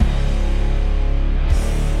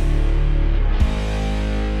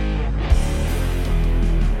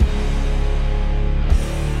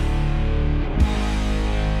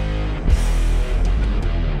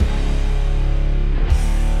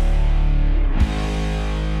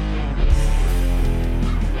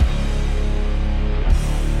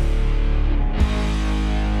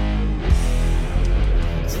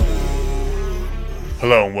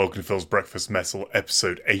and welcome to Phil's Breakfast Metal,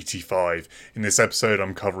 episode 85. In this episode,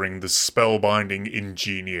 I'm covering the spellbinding,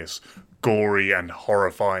 ingenious, gory and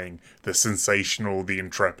horrifying, the sensational, the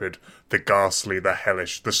intrepid, the ghastly, the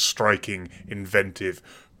hellish, the striking, inventive,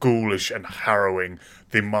 ghoulish and harrowing,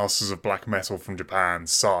 the masters of black metal from Japan,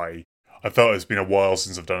 Psy. I felt it's been a while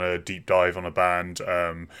since I've done a deep dive on a band,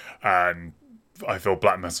 and I feel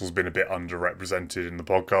black metal's been a bit underrepresented in the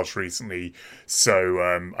podcast recently, so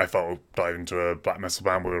I thought I'd dive into a black metal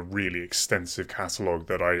band with a really extensive catalogue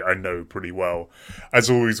that I know pretty well. As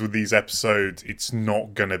always with these episodes, it's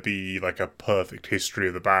not going to be like a perfect history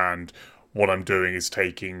of the band. What I'm doing is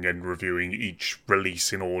taking and reviewing each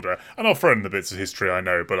release in order, and I'll throw in the bits of history I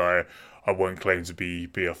know, but I won't claim to be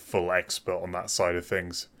a full expert on that side of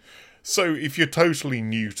things. So if you're totally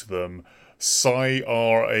new to them, Psy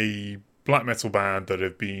are a black metal band that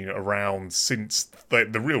have been around since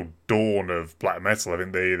the real dawn of black metal. I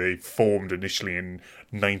think they formed initially in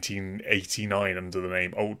 1989 under the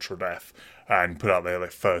name Ultradeath and put out their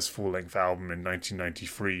first full-length album in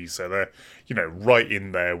 1993. So they're, right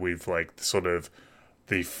in there with like sort of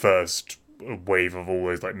the first wave of all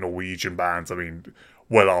those like Norwegian bands. I mean,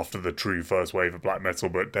 well after the true first wave of black metal,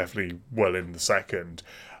 but definitely well in the second.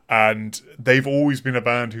 And they've always been a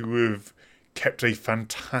band who have kept a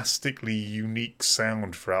fantastically unique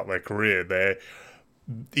sound throughout their career.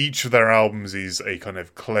 Each of their albums is a kind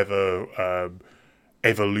of clever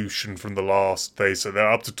evolution from the last. So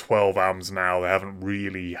they're up to 12 albums now. They haven't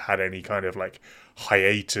really had any kind of like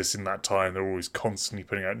hiatus in that time. They're always constantly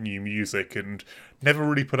putting out new music and never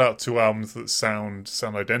really put out two albums that sound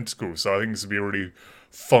identical. So I think this would be a really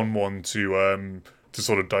fun one to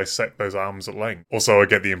sort of dissect those albums at length. Also, I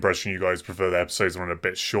get the impression you guys prefer the episodes run a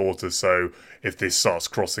bit shorter, so if this starts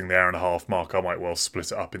crossing the hour and a half mark, I might well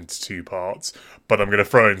split it up into two parts. But I'm going to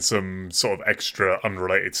throw in some sort of extra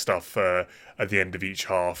unrelated stuff at the end of each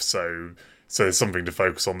half, so there's something to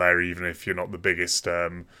focus on there, even if you're not the biggest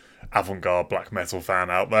avant-garde black metal fan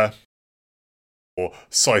out there.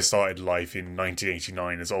 Psy started life in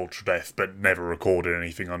 1989 as Ultradeath, but never recorded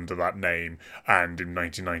anything under that name, and in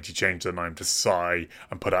 1990 changed their name to Psy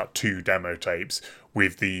and put out two demo tapes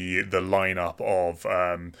with the lineup of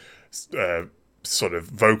sort of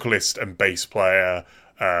vocalist and bass player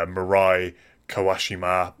Mirai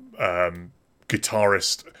Kawashima,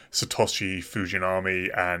 guitarist Satoshi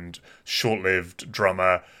Fujinami, and short-lived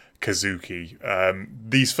drummer Kazuki.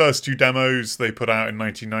 These first two demos they put out in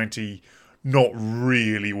 1990, not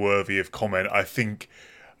really worthy of comment. I think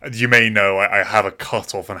you may know I have a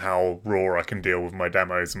cut-off on how raw I can deal with my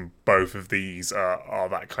demos, and both of these are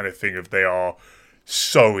that kind of thing. Of they are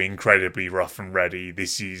so incredibly rough and ready.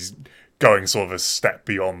 This is going sort of a step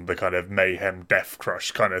beyond the kind of Mayhem Death Crush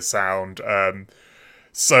kind of sound.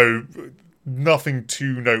 So nothing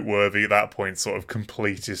too noteworthy at that point, sort of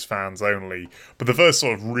completist fans only. But the first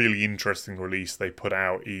sort of really interesting release they put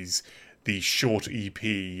out is the short EP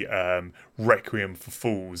Requiem for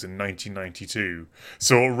Fools in 1992.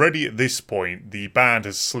 So already at this point, the band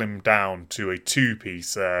has slimmed down to a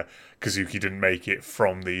two-piece. Kazuki didn't make it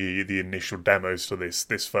from the initial demos to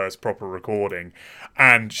this first proper recording,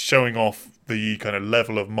 and showing off the kind of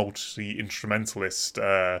level of multi-instrumentalist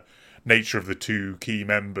nature of the two key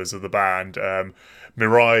members of the band.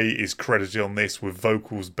 Mirai is credited on this with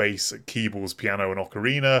vocals, bass, keyboards, piano and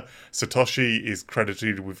ocarina. Satoshi is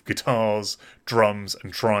credited with guitars, drums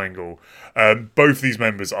and triangle. Both these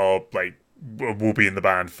members will be in the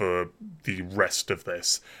band for the rest of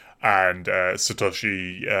this, and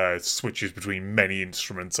Satoshi switches between many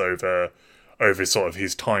instruments over sort of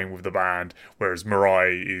his time with the band, whereas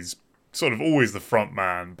Mirai is sort of always the front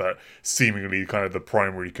man, but seemingly kind of the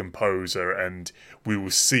primary composer. And we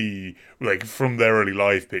will see, like, from their early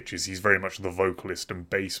live pictures, he's very much the vocalist and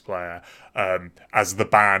bass player. As the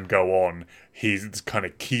band go on, his kind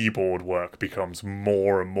of keyboard work becomes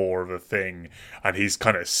more and more of a thing, and his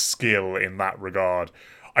kind of skill in that regard,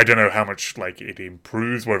 I don't know how much like it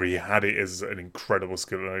improves, whether he had it as an incredible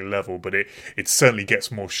skill at any level, but it certainly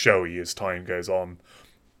gets more showy as time goes on.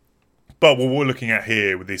 But what we're looking at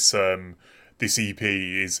here with this EP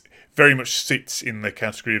is very much sits in the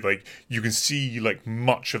category of, like, you can see like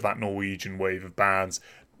much of that Norwegian wave of bands,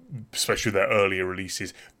 especially their earlier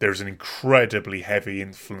releases. There's an incredibly heavy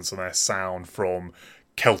influence on their sound from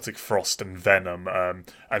Celtic Frost and Venom,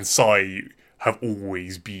 and Psy have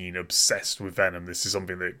always been obsessed with Venom. This is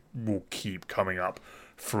something that will keep coming up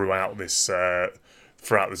throughout this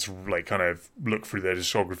like kind of look through their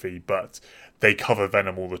discography, but they cover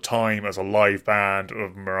Venom all the time as a live band.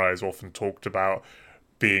 Mariah's often talked about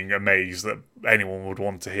being amazed that anyone would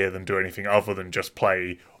want to hear them do anything other than just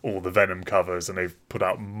play all the Venom covers, and they've put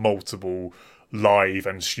out multiple live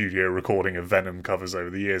and studio recording of Venom covers over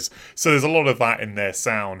the years. So there's a lot of that in their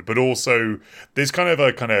sound, but also there's kind of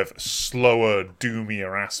a kind of slower,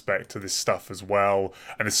 doomier aspect to this stuff as well,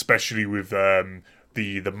 and especially with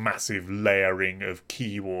the massive layering of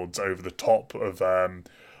keyboards over the top of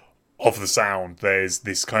the sound. There's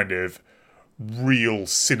this kind of real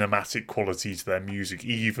cinematic quality to their music,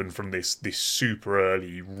 even from this super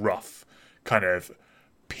early rough kind of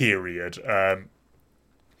period.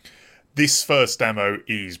 This first demo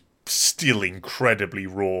is still incredibly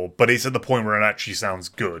raw, but it's at the point where it actually sounds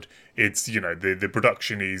good. It's, you know, the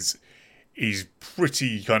production is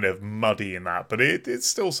pretty kind of muddy in that, but it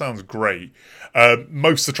still sounds great.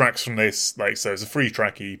 Most of the tracks from this, like so, it's a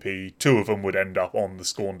 3-track EP. 2 of them would end up on the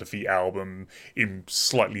Scorn Defeat album in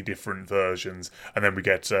slightly different versions, and then we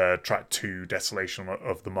get track 2, Desolation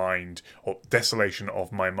of the Mind, or Desolation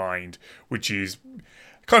of My Mind, which is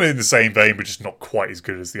kind of in the same vein, but just not quite as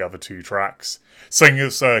good as the other 2 tracks. Something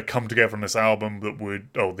that's come together on this album that would,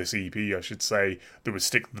 this EP, I should say, that would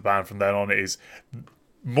stick to the band from then on is,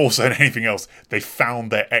 more so than anything else, they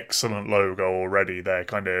found their excellent logo already. Their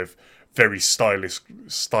kind of very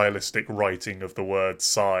stylistic writing of the word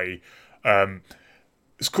Psy.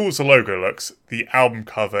 As cool as the logo looks, the album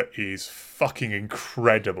cover is fucking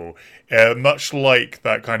incredible. Much like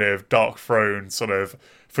that kind of Dark Throne sort of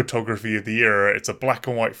photography of the era, it's a black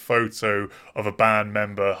and white photo of a band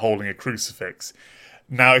member holding a crucifix.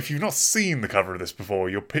 Now, if you've not seen the cover of this before,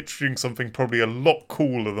 you're picturing something probably a lot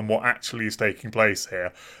cooler than what actually is taking place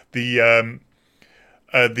here. The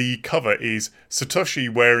cover is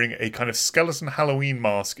Satoshi wearing a kind of skeleton Halloween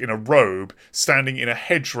mask in a robe, standing in a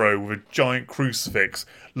hedgerow with a giant crucifix,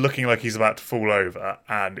 looking like he's about to fall over,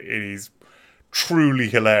 and it is truly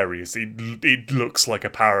hilarious. It looks like a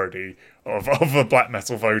parody of a black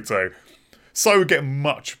metal photo. So get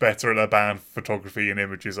much better at their band photography and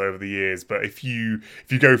images over the years, but if you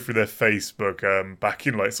go through their Facebook, back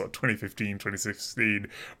in like sort of 2015, 2016,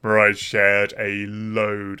 Mariah shared a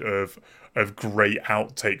load of great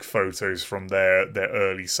outtake photos from their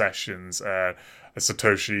early sessions.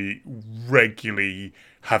 Satoshi regularly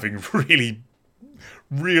having really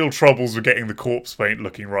real troubles with getting the corpse paint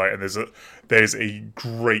looking right, and there's a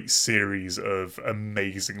great series of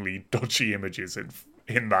amazingly dodgy images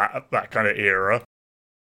in that kind of era.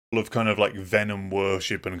 Of kind of like Venom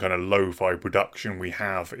worship and kind of lo-fi production we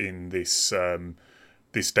have in this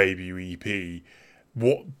this debut EP.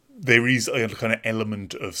 What there is a kind of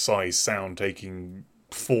element of Psy's sound taking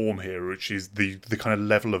form here, which is the kind of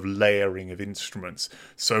level of layering of instruments.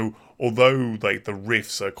 So although like the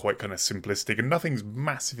riffs are quite kind of simplistic and nothing's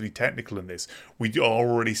massively technical in this, we are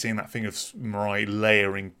already seeing that thing of Mariah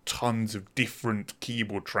layering tons of different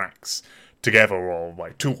keyboard tracks together, or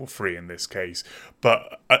like 2 or 3 in this case,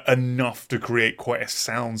 but enough to create quite a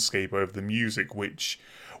soundscape over the music, which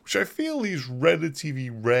I feel is relatively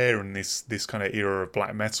rare in this kind of era of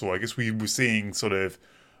black metal. I guess we were seeing sort of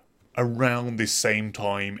around this same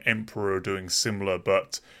time Emperor doing similar,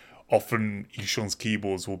 but often Ishan's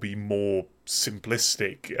keyboards will be more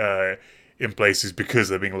simplistic in places because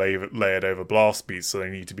they're being layered over blast beats, so they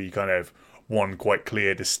need to be kind of one quite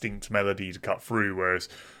clear, distinct melody to cut through, whereas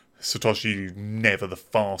Satoshi never the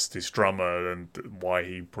fastest drummer, and why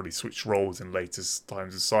he probably switched roles in later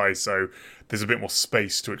times of Psy. So there's a bit more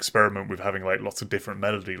space to experiment with having like lots of different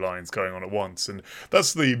melody lines going on at once, and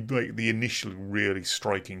that's the initial really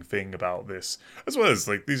striking thing about this. As well as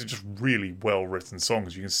like these are just really well written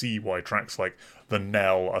songs. You can see why tracks like The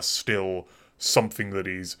Knell are still something that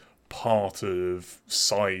is part of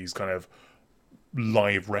Psy's kind of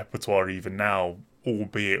live repertoire even now,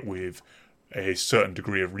 albeit with a certain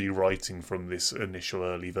degree of rewriting from this initial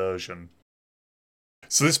early version.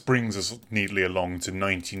 So this brings us neatly along to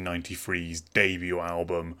 1993's debut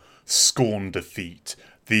album, Scorn Defeat.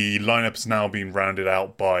 The lineup has now been rounded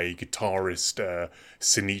out by guitarist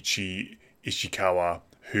Shinichi Ishikawa,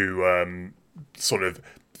 who I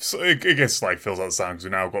guess like fills out the sound, because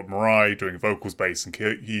we've now got Mariah doing vocals, bass and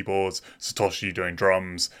keyboards, Satoshi doing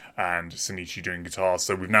drums, and Shinichi doing guitar.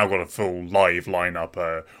 So we've now got a full live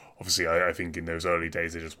lineup. Obviously, I think in those early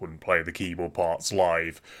days they just wouldn't play the keyboard parts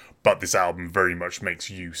live, but this album very much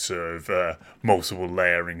makes use of multiple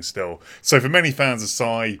layering still. So for many fans of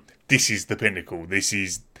Psy, this is the pinnacle. This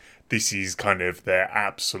is kind of their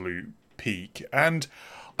absolute peak, and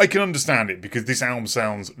I can understand it, because this album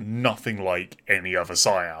sounds nothing like any other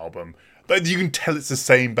Psy album. But you can tell it's the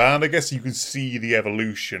same band. I guess you can see the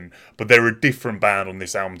evolution, but they're a different band on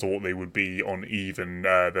this album to what they would be on even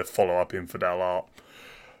the follow-up Infidel Art.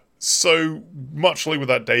 So, much like with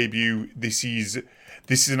that debut, this is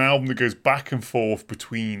This is an album that goes back and forth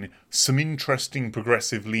between some interesting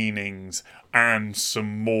progressive leanings and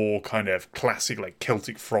some more kind of classic, like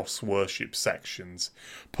Celtic Frost worship sections.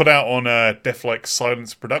 Put out on Deathlike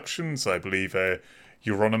Silence Productions, I believe.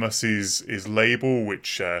 Euronymous is label,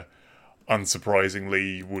 which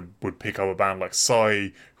unsurprisingly would pick up a band like Psy,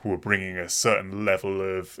 who were bringing a certain level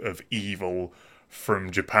of evil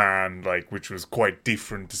from Japan, like, which was quite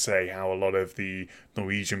different to say how a lot of the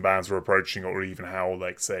Norwegian bands were approaching it, or even how,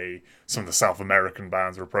 like, say, some of the South American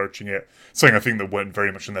bands were approaching it. Something I think that went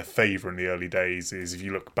very much in their favour in the early days is, if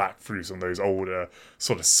you look back through some of those older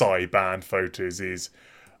sort of Psy band photos, is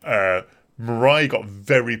Mirai got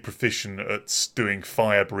very proficient at doing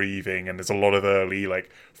fire breathing, and there's a lot of early,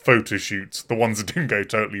 like, photo shoots, the ones that didn't go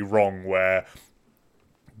totally wrong, where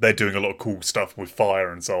they're doing a lot of cool stuff with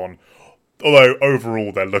fire and so on. Although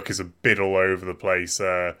overall their look is a bit all over the place.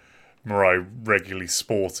 Mirai regularly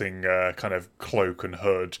sporting kind of cloak and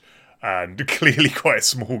hood, and clearly quite a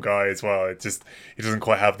small guy as well. He doesn't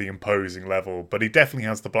quite have the imposing level, but he definitely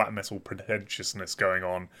has the black metal pretentiousness going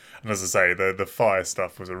on. And as I say, the fire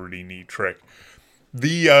stuff was a really neat trick.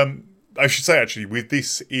 I should say actually, with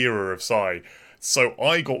this era of Psy, so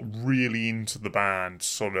I got really into the band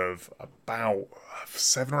sort of about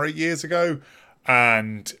 7 or 8 years ago,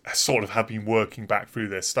 and sort of have been working back through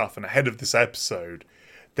their stuff. And ahead of this episode,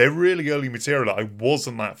 they're really early material that I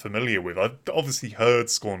wasn't that familiar with. I've obviously heard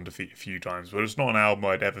Scorn Defeat a few times, but it's not an album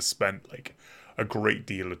I'd ever spent like a great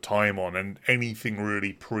deal of time on. And anything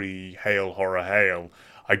really pre-Hail Horror Hail,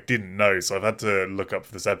 I didn't know, so I've had to look up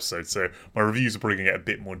for this episode. So my reviews are probably going to get a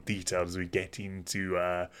bit more detailed as we get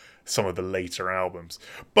into some of the later albums.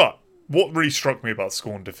 But what really struck me about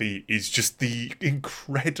Scorn Defeat is just the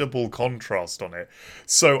incredible contrast on it.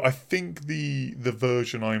 So I think the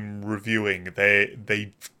version I'm reviewing,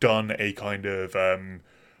 they've done a kind of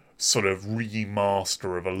sort of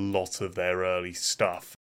remaster of a lot of their early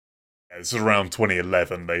stuff. This is around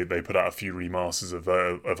 2011. They put out a few remasters of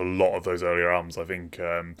a lot of those earlier albums. I think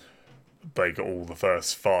they got all the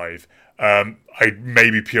first 5.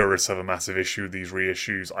 Maybe purists have a massive issue with these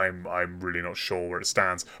reissues. I'm really not sure where it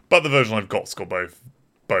stands. But the version I've got's got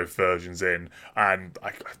both versions in, and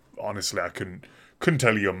I honestly couldn't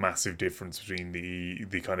tell you a massive difference between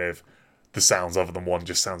the kind of the sounds, other than one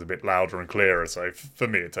just sounds a bit louder and clearer. So for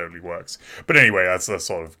me, it totally works. But anyway, that's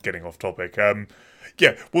sort of getting off topic.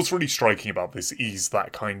 Yeah, what's really striking about this is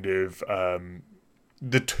that kind of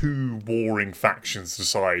the two warring factions to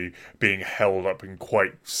Psy being held up in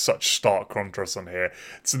quite such stark contrast on here.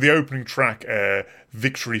 So the opening track,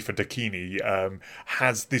 Victory for Dakini,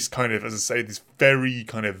 has this kind of, as I say, this very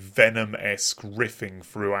kind of Venom-esque riffing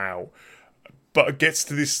throughout, but it gets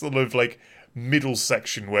to this sort of like middle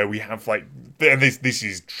section where we have like, and this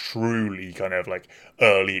is truly kind of like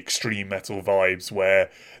early extreme metal vibes, where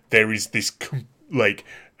there is this like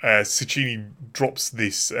Shinichi drops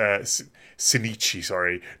this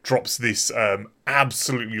drops this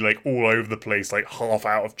absolutely like all over the place, like half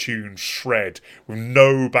out of tune shred with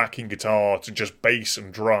no backing guitar to just bass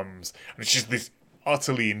and drums, and it's just this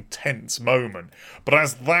utterly intense moment. But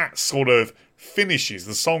as that sort of finishes,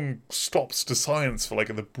 the song stops to silence for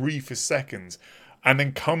like the briefest seconds, and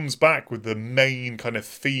then comes back with the main kind of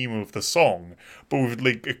theme of the song, but with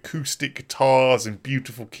like acoustic guitars and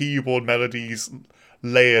beautiful keyboard melodies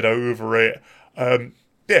layered over it.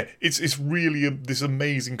 Yeah, it's really this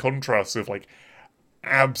amazing contrast of like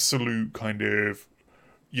absolute kind of,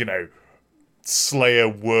 you know, Slayer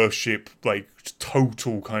worship, like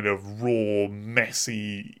total kind of raw,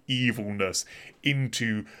 messy evilness,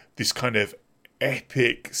 into this kind of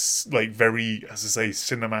epic, like very, as I say,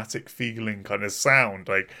 cinematic feeling kind of sound.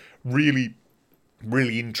 Like really,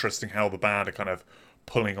 really interesting how the band are kind of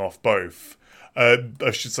pulling off both.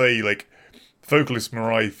 I should say, like, vocalist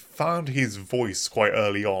Mirai found his voice quite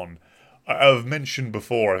early on. I've mentioned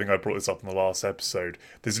before, I think I brought this up in the last episode,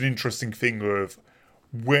 there's an interesting thing of,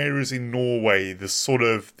 whereas in Norway, the sort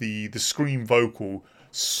of, the scream vocal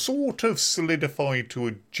sort of solidified to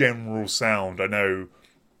a general sound. I know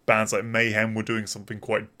bands like Mayhem were doing something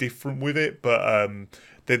quite different with it, but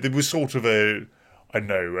there was sort of a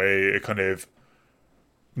kind of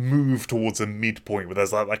move towards a midpoint where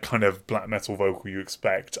there's that kind of black metal vocal you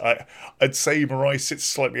expect. I'd say Mirai sits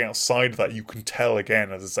slightly outside of that. You can tell,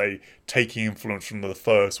 again, as I say, taking influence from the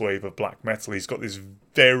first wave of black metal. He's got this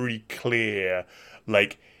very clear,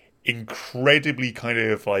 like, incredibly kind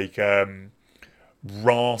of like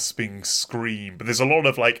rasping scream, but there's a lot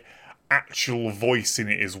of like actual voice in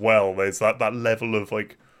it as well. There's that level of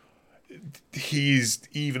like, he's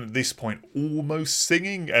even at this point almost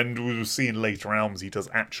singing, and we'll see in later albums he does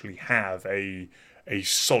actually have a a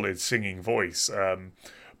solid singing voice.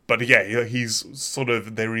 But yeah, he's sort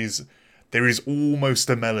of there is almost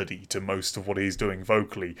a melody to most of what he's doing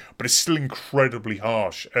vocally, but it's still incredibly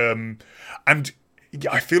harsh. And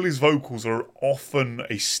yeah, I feel his vocals are often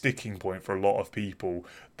a sticking point for a lot of people.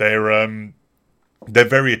 They're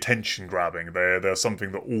very attention grabbing. They're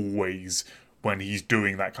something that always, when he's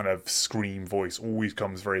doing that kind of scream voice, always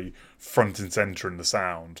comes very front and center in the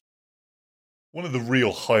sound. One of the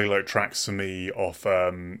real highlight tracks for me of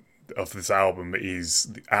this album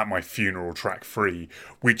is At My Funeral track 3,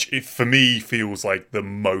 which for me feels like the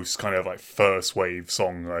most kind of like first wave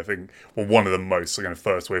song, I think, well, one of the most kind of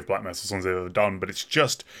first wave black metal songs they've ever done. But it's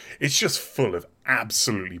just full of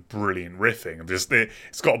absolutely brilliant riffing.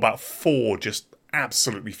 It's got about 4 just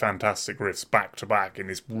absolutely fantastic riffs back to back in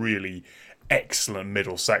this really excellent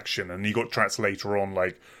middle section, and you got tracks later on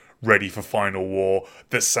like Ready for Final War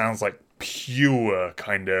that sounds like pure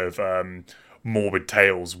kind of Morbid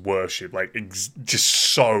Tales worship, like just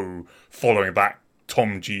so following that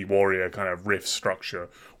Tom G Warrior kind of riff structure,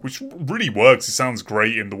 which really works. It sounds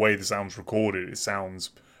great in the way the sound's recorded. It sounds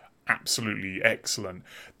absolutely excellent.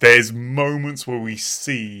 There's moments where we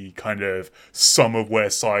see kind of some of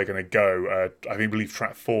where Psy are going to go. I believe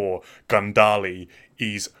track 4, Gandali,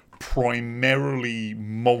 is primarily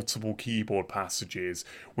multiple keyboard passages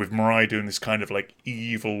with Mirai doing this kind of like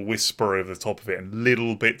evil whisper over the top of it and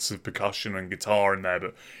little bits of percussion and guitar in there,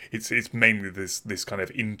 but it's mainly this kind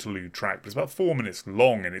of interlude track. But it's about 4 minutes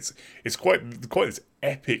long, and it's quite this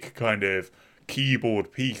epic kind of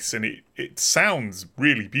keyboard piece, and it sounds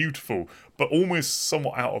really beautiful but almost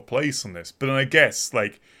somewhat out of place on this. But then I guess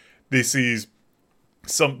like this is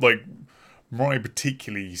some like Mirai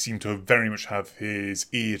particularly seemed to very much have his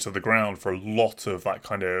ear to the ground for a lot of that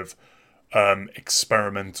kind of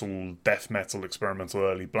experimental death metal, experimental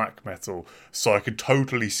early black metal. So I could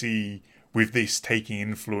totally see with this taking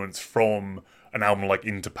influence from an album like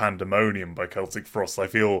Into Pandemonium by Celtic Frost. I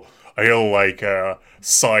feel like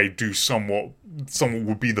Psy do somewhat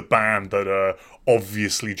would be the band that are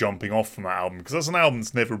obviously jumping off from that album, because that's an album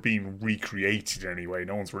that's never been recreated anyway.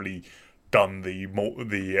 No one's really done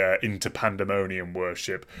the Into Pandemonium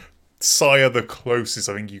worship. Psy are the closest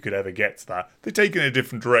I think you could ever get to that. They're taking a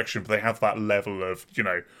different direction, but they have that level of,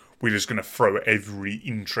 we're just going to throw every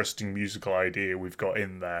interesting musical idea we've got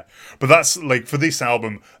in there. But that's, like, for this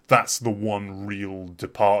album, that's the one real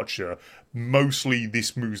departure. Mostly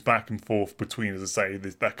this moves back and forth between, as I say,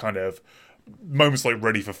 that kind of moments like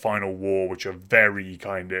Ready for Final War, which are very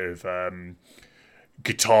kind of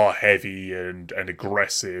guitar heavy and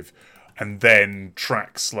aggressive. And then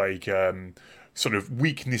tracks like sort of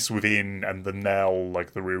Weakness Within and The Knell,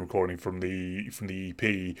 like the re-recording from the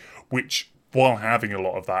EP, which, while having a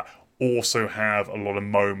lot of that, also have a lot of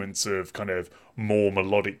moments of kind of more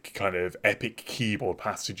melodic, kind of epic keyboard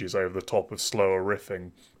passages over the top of slower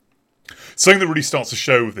riffing. Something that really starts to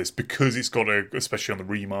show with this, because it's got especially on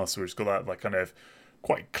the remaster, it's got that like kind of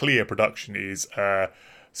quite clear production, is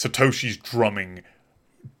Satoshi's drumming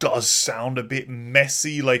does sound a bit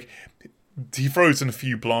messy. Like, he throws in a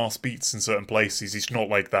few blast beats in certain places. It's not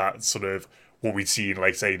like that sort of what we'd see in,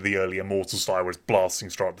 like, say, the early Immortal style, where it's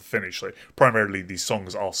blasting start to finish. Like, primarily these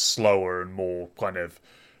songs are slower and more kind of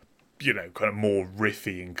more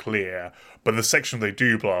riffy and clear. But the section they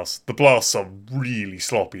do blast, the blasts are really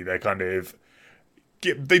sloppy. They're kind of,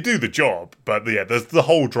 they do the job, but yeah, the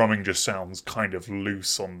whole drumming just sounds kind of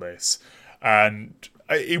loose on this, and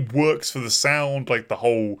it works for the sound. Like the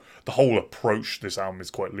whole approach to this album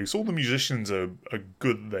is quite loose. All the musicians are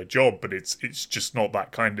good at their job, but it's just not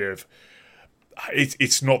that kind of.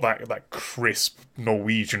 It's not that crisp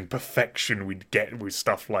Norwegian perfection we'd get with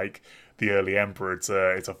stuff like the early Emperor. It's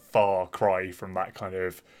a far cry from that kind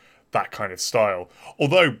of style.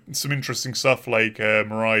 Although some interesting stuff like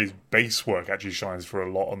Mirai's bass work actually shines for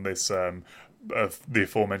a lot on this. The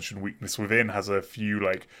aforementioned Weakness Within has a few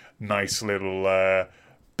like nice little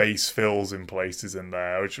bass fills in places in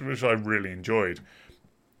there, which I really enjoyed.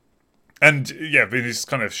 And yeah, in this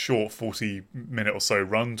kind of short 40-minute or so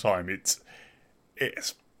runtime, it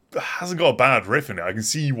hasn't got a bad riff in it. I can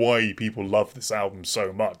see why people love this album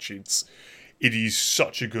so much. It is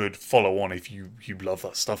such a good follow-on if you love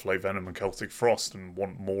that stuff like Venom and Celtic Frost and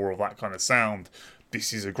want more of that kind of sound.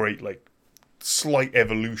 This is a great, like, slight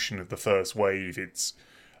evolution of the first wave. It's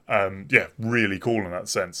really cool in that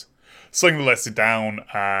sense. Something that lets it down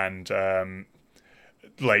and I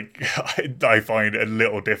find a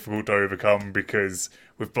little difficult to overcome, because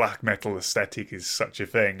with black metal aesthetic is such a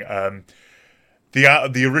thing.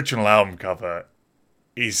 The original album cover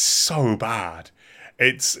is so bad.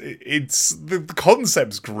 it's the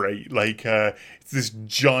concept's great. Like it's this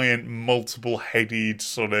giant, multiple-headed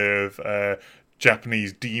sort of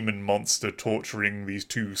Japanese demon monster torturing these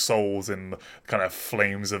two souls in the kind of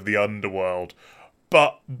flames of the underworld.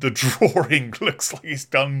 But the drawing looks like it's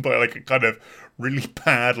done by like a kind of really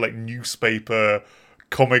bad like newspaper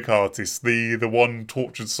comic artist. The one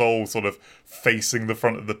tortured soul sort of facing the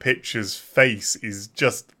front of the picture's face is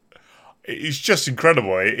just, it's just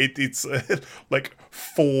incredible. It's like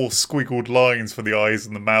 4 squiggled lines for the eyes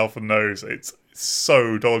and the mouth and nose. It's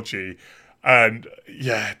so dodgy. And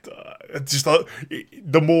yeah, just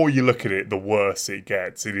the more you look at it, the worse it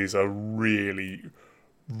gets. It is a really,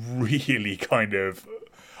 really kind of,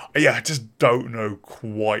 yeah, I just don't know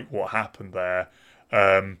quite what happened there.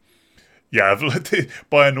 Yeah,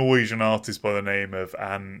 by a Norwegian artist by the name of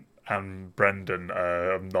Anne Brendan,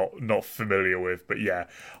 I'm not familiar with, but yeah,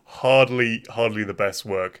 hardly the best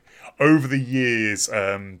work. Over the years,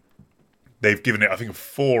 they've given it, I think,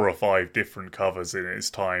 4 or 5 different covers in its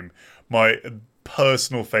time. My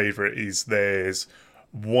personal favourite is there's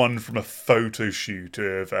one from a photo shoot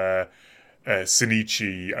of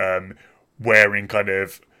Shinichi wearing kind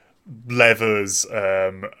of leathers,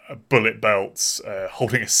 bullet belts,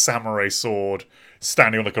 holding a samurai sword,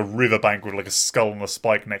 standing on like a riverbank with like a skull on a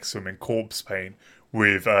spike next to him in corpse paint,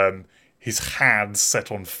 with his hands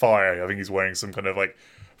set on fire. I think he's wearing some kind of like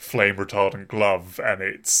flame retardant glove, and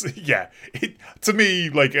it's to me,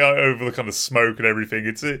 like over the kind of smoke and everything,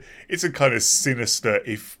 it's a kind of sinister,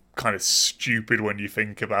 if kind of stupid when you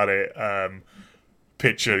think about it,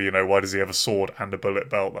 picture. You know, why does he have a sword and a bullet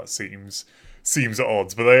belt? That seems at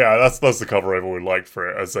odds. But yeah, that's the cover I've always liked for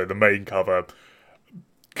it. As I say, the main cover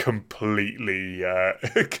completely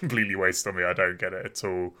wasted on me. I don't get it at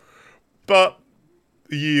all. But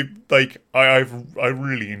I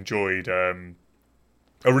really enjoyed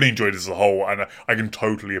it as a whole, and I can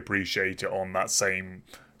totally appreciate it on that same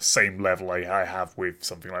level I have with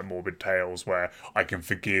something like Morbid Tales, where I can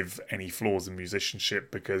forgive any flaws in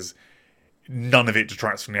musicianship because none of it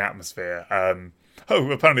detracts from the atmosphere.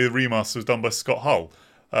 Apparently the remaster was done by Scott Hull.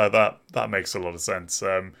 That makes a lot of sense.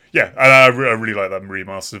 And I really like that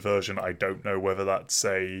remastered version. I don't know whether that's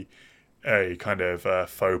a kind of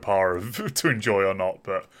faux pas to enjoy or not,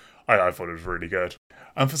 but I thought it was really good.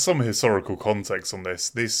 And for some historical context on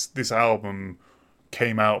this album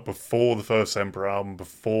came out before the first Emperor album,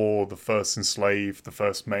 before the first Enslaved, the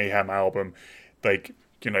first Mayhem album. Like,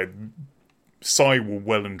 you know, Psy were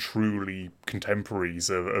well and truly contemporaries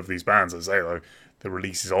of these bands. As I say, though, the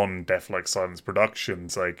releases on Death Like Silence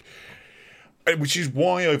Productions, like, which is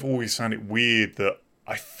why I've always found it weird that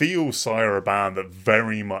I feel Psy are a band that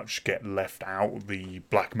very much get left out of the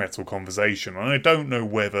black metal conversation. And I don't know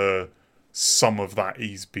whether some of that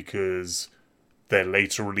is because their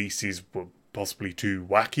later releases were possibly too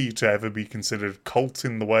wacky to ever be considered cult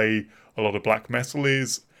in the way a lot of black metal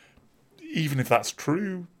is. Even if that's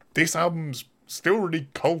true, this album's still really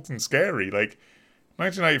cult and scary. Like,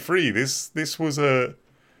 1983, this was an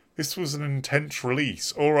intense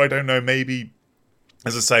release. Or I don't know, maybe,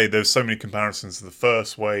 as I say, there's so many comparisons to the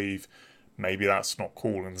first wave. Maybe that's not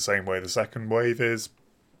cool in the same way the second wave is.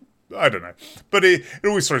 I don't know. But it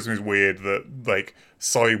always strikes me as weird that, like,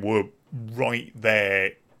 Psy were right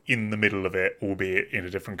there in the middle of it, albeit in a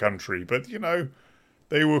different country. But, you know,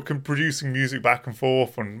 they were producing music back and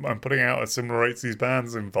forth and putting out at a similar rate to these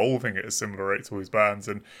bands, involving at a similar rate to these bands.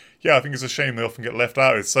 And yeah, I think it's a shame they often get left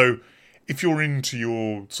out. So if you're into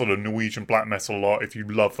your sort of Norwegian black metal a lot, if you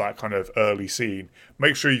love that kind of early scene,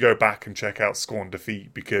 make sure you go back and check out Scorn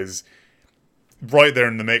Defeat, because right there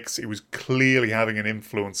in the mix, it was clearly having an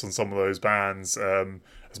influence on some of those bands,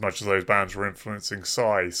 as much as those bands were influencing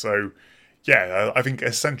Psy. So yeah, I think an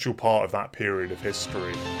essential part of that period of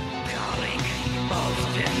history.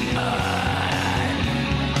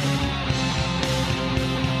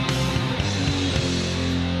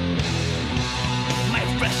 My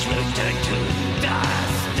flesh will turn to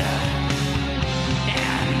dust,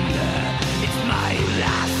 and it's my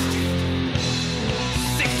last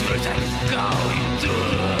 6 months I'm going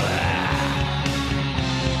through.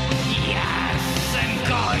 Yes, I'm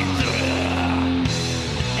going through,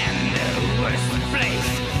 and the worst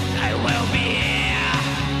place I will be.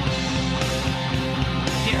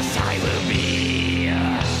 Yes, I will be.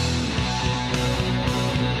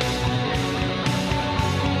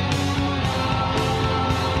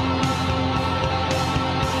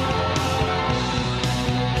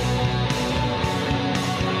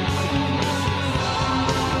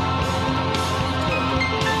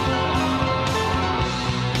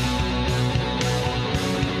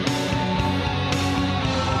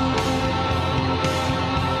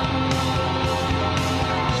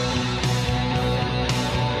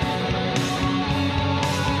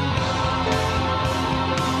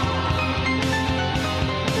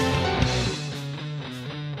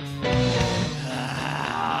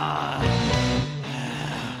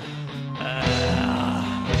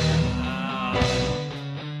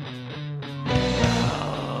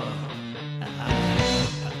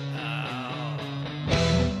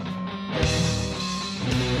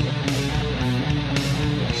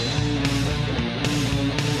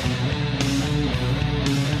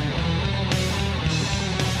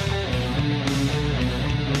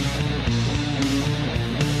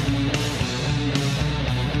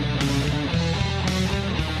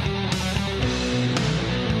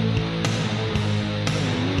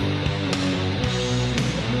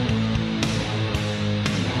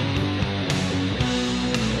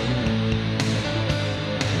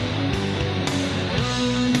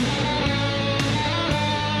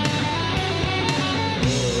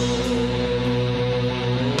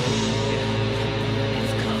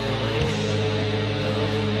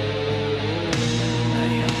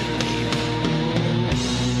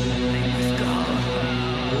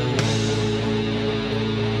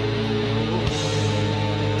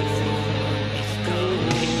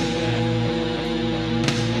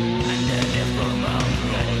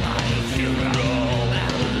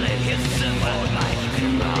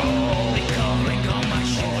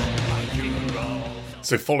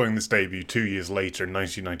 So following this debut, 2 years later in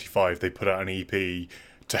 1995, they put out an EP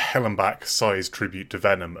to hell and back Psy's tribute to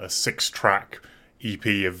Venom, a 6-track EP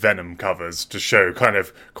of Venom covers to show kind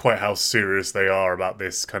of quite how serious they are about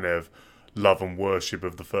this kind of love and worship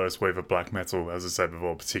of the first wave of black metal, as I said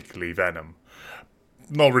before, particularly Venom.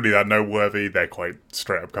 Not really that noteworthy, they're quite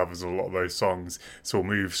straight up covers of a lot of those songs, so we'll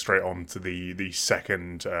move straight on to the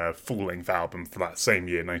second full-length album for that same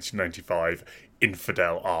year, 1995,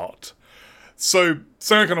 Infidel Art. So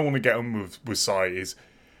something I kind of want to get on with Psy is,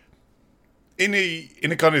 in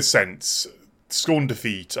a kind of sense, Scorn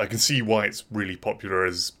Defeat, I can see why it's really popular,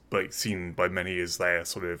 as like seen by many as their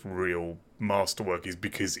sort of real masterwork, is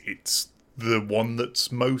because it's the one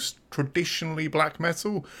that's most traditionally black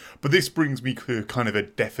metal. But this brings me to kind of a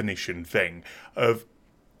definition thing of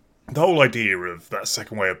the whole idea of that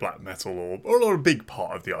second wave of black metal, or a big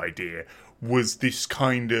part of the idea, was this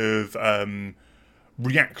kind of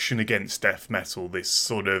reaction against death metal. This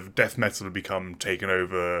sort of death metal had become taken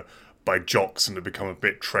over by jocks and had become a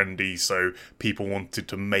bit trendy, so people wanted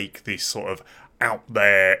to make this sort of out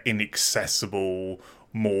there, inaccessible,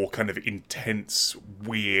 more kind of intense,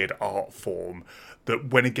 weird art form that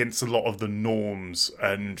went against a lot of the norms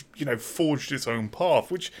and, you know, forged its own path.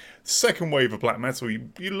 Which, second wave of black metal, you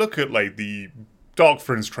look at like the Dark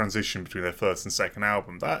Friends transition between their first and second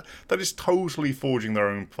album, that is totally forging their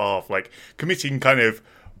own path, like committing kind of,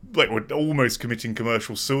 like, we're almost committing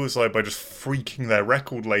commercial suicide by just freaking their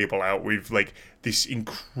record label out with like this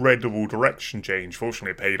incredible direction change.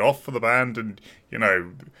 Fortunately, it paid off for the band, and you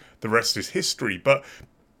know, the rest is history. But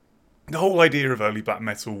the whole idea of early black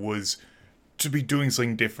metal was to be doing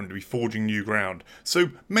something different, to be forging new ground.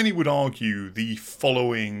 So many would argue the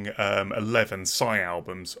following 11 Psy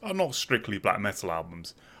albums are not strictly black metal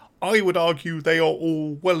albums. I would argue they are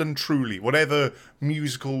all well and truly, whatever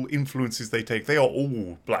musical influences they take, they are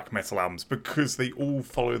all black metal albums, because they all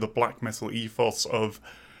follow the black metal ethos of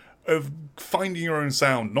finding your own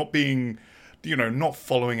sound, not being, you know, not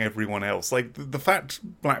following everyone else. Like, the fact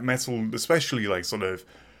black metal, especially like sort of,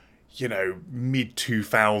 you know,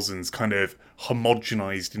 mid-2000s kind of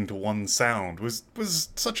homogenized into one sound was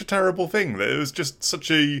such a terrible thing. That it was just such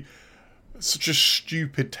a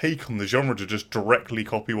stupid take on the genre to just directly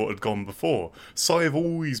copy what had gone before. Psy have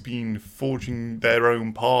always been forging their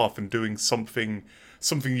own path and doing something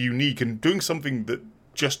unique, and doing something that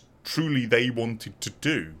just truly they wanted to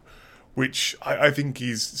do, which I think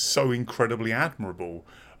is so incredibly admirable.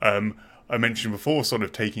 I mentioned before, sort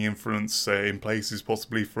of taking influence in places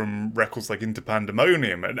possibly from records like Into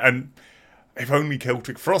Pandemonium, and if only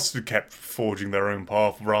Celtic Frost had kept forging their own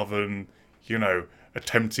path rather than, you know,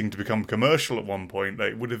 attempting to become commercial at one point,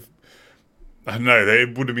 they would have, I don't know, they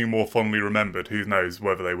would have been more fondly remembered. Who knows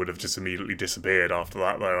whether they would have just immediately disappeared after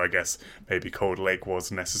that, though. I guess maybe Cold Lake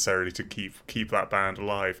was necessarily to keep that band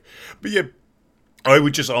alive. But yeah, I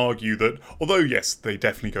would just argue that although, yes, they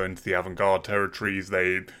definitely go into the avant-garde territories,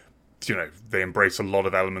 they embrace a lot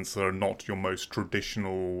of elements that are not your most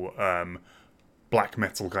traditional black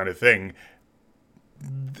metal kind of thing,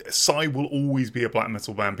 Psy will always be a black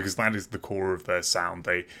metal band because that is the core of their sound.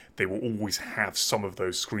 They will always have some of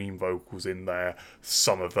those scream vocals in there,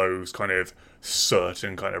 some of those kind of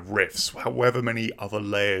certain kind of riffs, however many other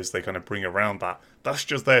layers they kind of bring around that. That's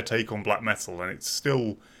just their take on black metal, and it's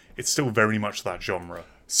still very much that genre.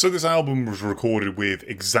 So this album was recorded with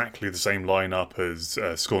exactly the same lineup as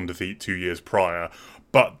Scorn Defeat 2 years prior,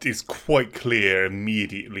 but it's quite clear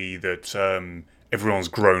immediately that everyone's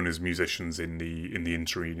grown as musicians in the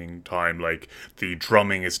intervening time. Like, the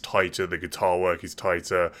drumming is tighter, the guitar work is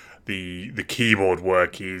tighter, the keyboard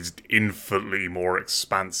work is infinitely more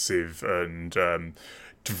expansive and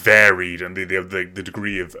varied, and the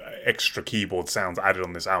degree of extra keyboard sounds added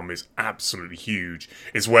on this album is absolutely huge.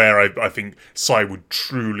 It's where I think Psy would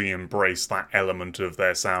truly embrace that element of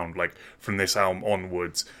their sound. Like, from this album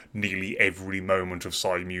onwards, nearly every moment of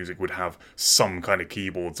Psy music would have some kind of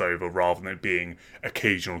keyboards over, rather than it being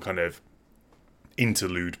occasional kind of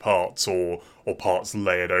interlude parts or parts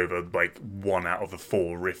layered over like one out of the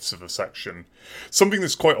four riffs of a section. Something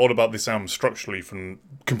that's quite odd about this album structurally, from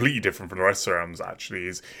completely different from the rest of their albums actually,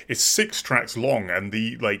 is it's 6 tracks long, and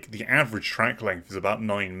the average track length is about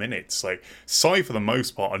 9 minutes. Like, Psy for the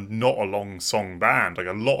most part are not a long song band. Like,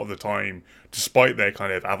 a lot of the time, despite their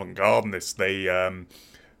kind of avant-gardeness,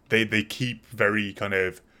 they keep very kind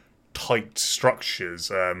of tight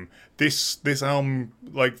structures. This album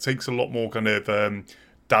like takes a lot more kind of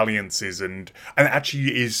dalliances and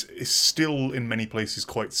actually is still in many places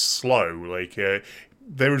quite slow. Like,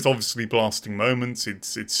 there is obviously blasting moments.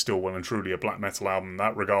 It's still well and truly a black metal album in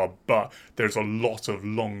that regard, but there's a lot of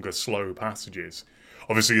longer, slow passages.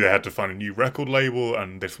 Obviously, they had to find a new record label,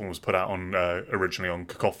 and this one was put out on originally on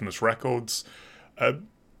Cacophonous Records.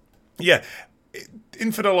 Yeah,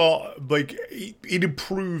 Infidel Art, like, it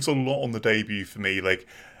improves a lot on the debut for me. Like,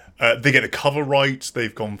 they get the cover right.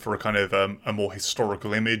 They've gone for a kind of a more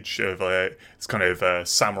historical image of this kind of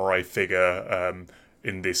samurai figure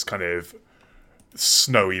in this kind of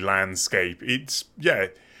snowy landscape. It's, yeah,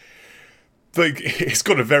 like, it's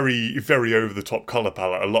got a very, very over the top color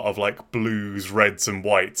palette. A lot of like blues, reds, and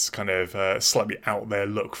whites. Kind of slightly out there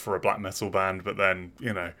look for a black metal band, but then,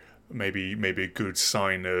 you know, maybe a good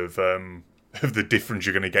sign of the difference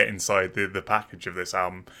you're going to get inside the package of this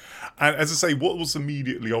album. And as I say, what was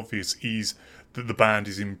immediately obvious is that the band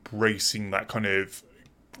is embracing that kind of,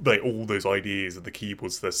 like, all those ideas of the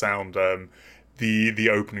keyboards, the sound. The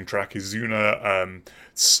opening track, Izuna,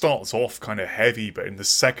 starts off kind of heavy, but in the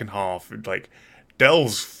second half, it, like,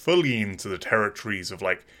 delves fully into the territories of,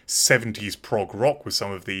 like, 70s prog rock with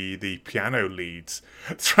some of the piano leads.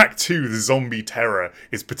 Track 2, The Zombie Terror,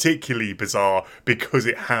 is particularly bizarre because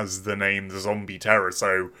it has the name The Zombie Terror,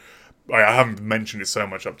 so I haven't mentioned it so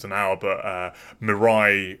much up to now, but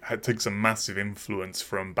Mirai took some massive influence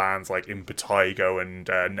from bands like Impetigo and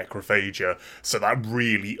Necrophagia, so that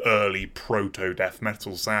really early proto-death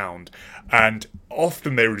metal sound. And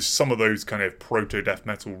often there is some of those kind of proto-death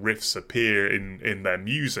metal riffs appear in their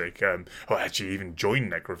music. Actually even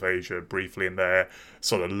joined Necrophagia briefly in their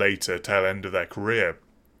sort of later tail end of their career.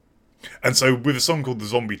 And so with a song called The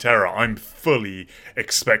Zombie Terror, I'm fully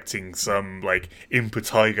expecting some, like,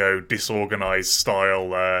 Impetigo, disorganized style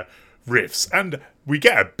riffs. And we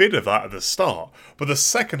get a bit of that at the start. But the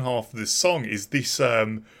second half of this song is this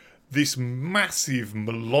massive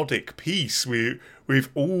melodic piece with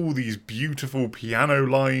all these beautiful piano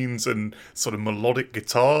lines and sort of melodic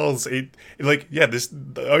guitars. This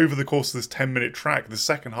over the course of this 10-minute track, the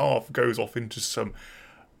second half goes off into some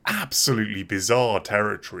absolutely bizarre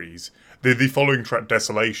territories. The following track,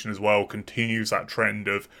 Desolation, as well, continues that trend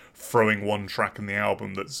of throwing one track in the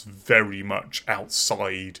album that's very much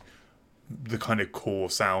outside the kind of core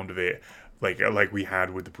sound of it. Like we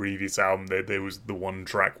had with the previous album, there was the one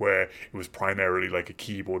track where it was primarily like a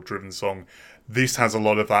keyboard-driven song. This has a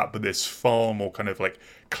lot of that, but there's far more kind of like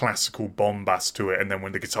classical bombast to it. And then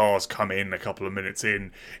when the guitars come in a couple of minutes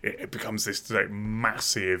in, it becomes this like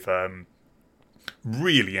massive,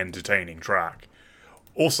 really entertaining track.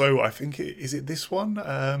 Also, I think is it this one?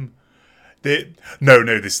 This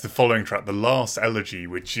is the following track, The Last Elegy,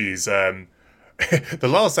 which is The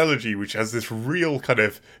Last Elegy, which has this real kind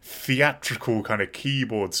of theatrical kind of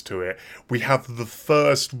keyboards to it. We have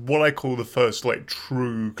what I call the first like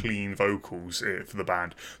true clean vocals for the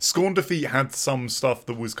band. Scorn Defeat had some stuff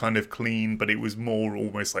that was kind of clean, but it was more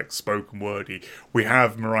almost like spoken wordy. We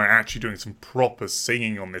have Mirai actually doing some proper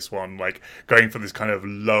singing on this one, like going for this kind of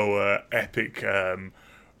lower epic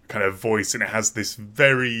kind of voice, and it has this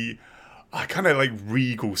very kind of like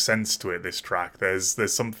regal sense to it, this track. There's a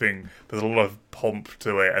lot of pomp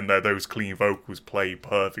to it, and those clean vocals play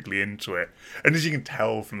perfectly into it. And as you can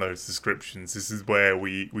tell from those descriptions, this is where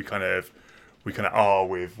we kind of are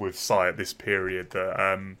with Psy at this period,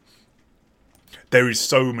 that there is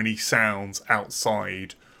so many sounds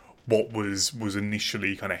outside what was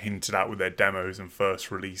initially kind of hinted at with their demos and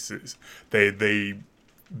first releases. They've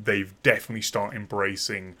definitely started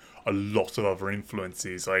embracing a lot of other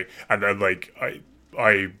influences. I don't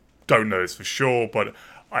know this for sure, but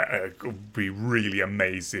I would be really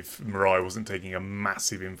amazed if Mirai wasn't taking a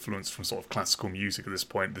massive influence from sort of classical music at this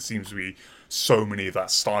point. There seems to be so many of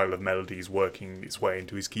that style of melodies working its way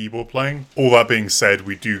into his keyboard playing. All that being said,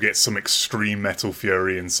 we do get some extreme metal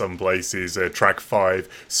fury in some places. Track 5,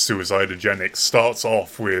 Suicidogenic, starts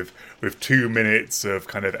off with 2 minutes of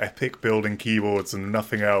kind of epic building keyboards and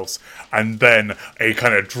nothing else, and then a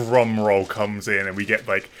kind of drum roll comes in and we get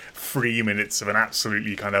like 3 minutes of an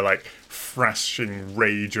absolutely kind of like thrashing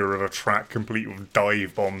rager of a track complete with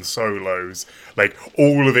dive bomb solos. Like,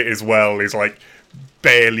 all of it as well is like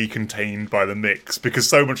barely contained by the mix, because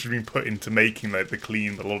so much has been put into making like the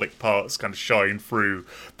clean melodic parts kind of shine through.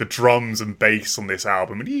 The drums and bass on this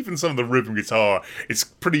album, and even some of the rhythm guitar, it's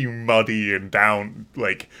pretty muddy and down,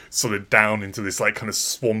 like sort of down into this like kind of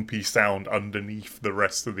swampy sound underneath the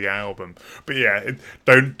rest of the album. But yeah,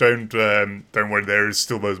 don't worry, there is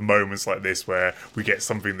still those moments like this where we get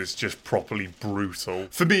something that's just properly brutal.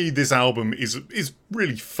 For me, this album is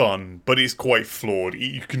really fun, but it's quite flawed.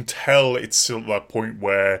 You can tell it's still at that point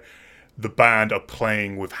where the band are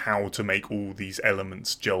playing with how to make all these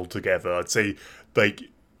elements gel together. I'd say, like,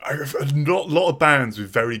 lot of bands with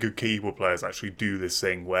very good keyboard players actually do this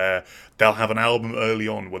thing where they'll have an album early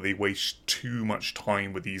on where they waste too much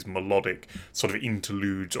time with these melodic sort of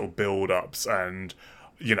interludes or build-ups, and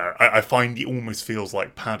I find it almost feels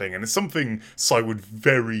like padding, and it's something I would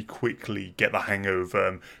very quickly get the hang of,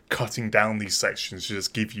 cutting down these sections to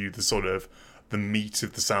just give you the sort of the meat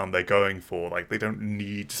of the sound they're going for. Like, they don't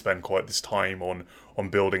need to spend quite this time on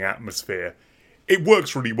building atmosphere. It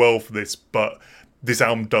works really well for this, but this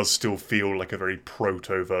album does still feel like a very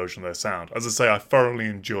proto version of their sound. As I say, I thoroughly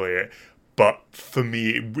enjoy it, but for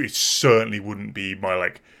me, it certainly wouldn't be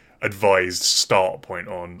my advised start point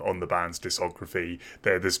on the band's discography.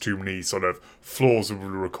 There's too many sort of flaws with the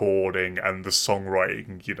recording, and the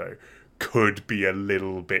songwriting, could be a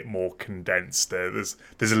little bit more condensed. There's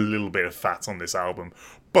a little bit of fat on this album,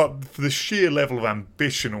 but for the sheer level of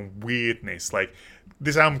ambition and weirdness,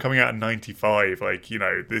 this album coming out in '95,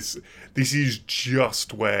 this is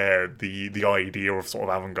just where the idea of sort of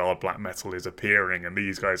avant-garde black metal is appearing, and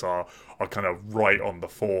these guys are kind of right on the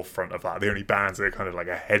forefront of that. The only bands that are kind of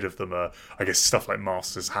ahead of them are, I guess, stuff like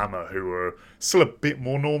Masters Hammer, who are still a bit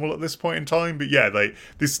more normal at this point in time. But yeah,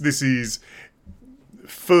 this is,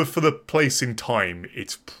 for the place in time,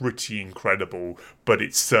 it's pretty incredible, but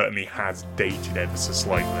it certainly has dated ever so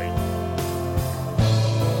slightly.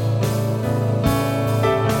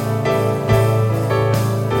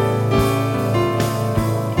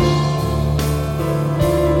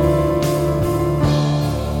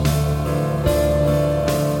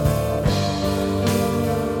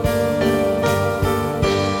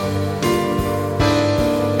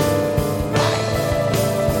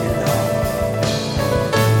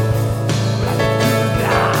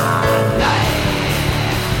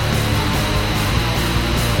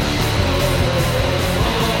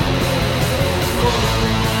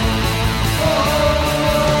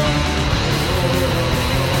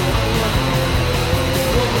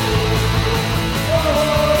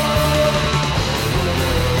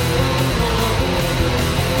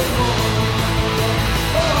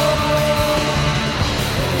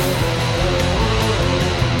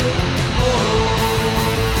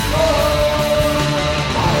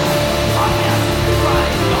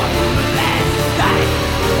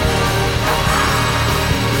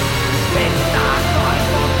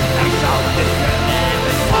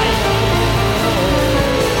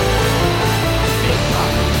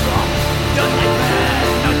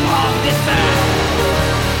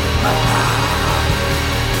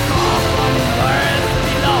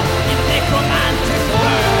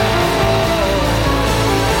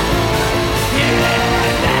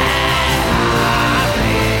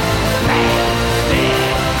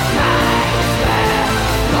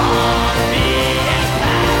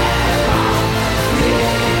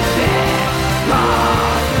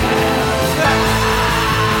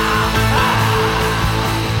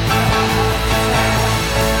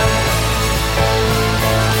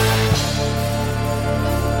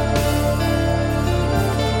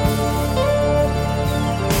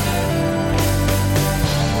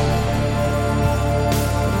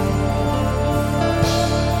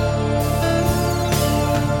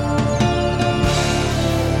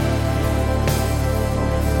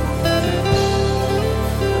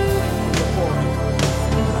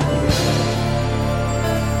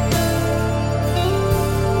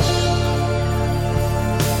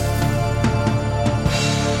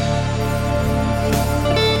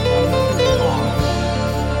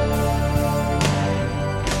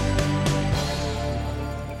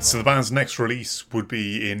 So the band's next release would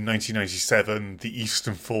be in 1997, The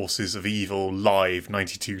Eastern Forces of Evil Live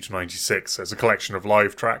 92 to 96. So it's a collection of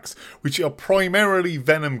live tracks, which are primarily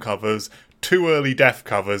Venom covers, 2 early Death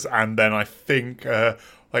covers, and then I think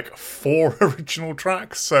 4 original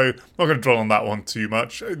tracks. So I'm not going to dwell on that one too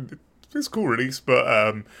much. It's a cool release, but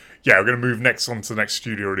yeah, we're going to move next on to the next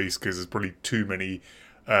studio release because there's probably too many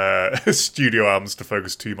studio albums to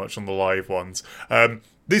focus too much on the live ones.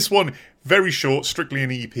 This one, very short, strictly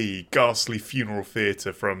an EP, Ghastly Funeral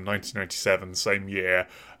Theatre from 1997, same year,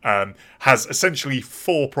 has essentially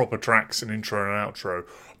 4 proper tracks, an intro and an outro,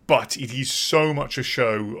 but it is so much a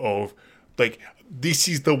show of, this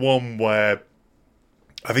is the one where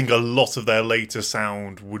I think a lot of their later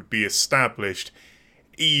sound would be established,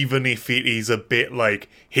 even if it is a bit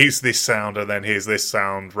here's this sound and then here's this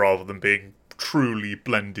sound, rather than being truly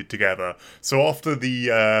blended together. So after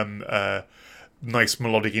the nice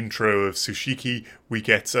melodic intro of Tsushiki, we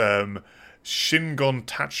get Shingon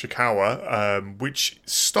Tachikawa, which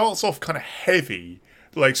starts off kind of heavy,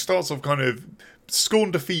 starts off kind of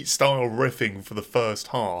Scorn Defeat style riffing for the first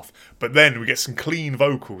half, but then we get some clean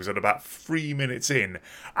vocals at about 3 minutes in,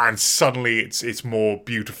 and suddenly it's more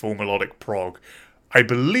beautiful melodic prog. I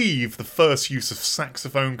believe the first use of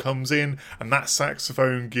saxophone comes in, and that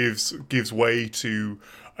saxophone gives way to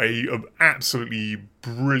a absolutely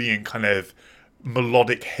brilliant kind of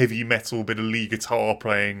melodic heavy metal bit of lead guitar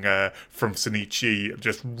playing from Shinichi.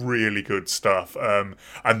 Just really good stuff.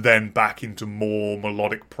 And then back into more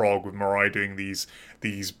melodic prog with Mirai doing these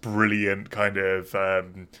brilliant kind of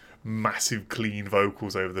massive clean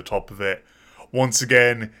vocals over the top of it. Once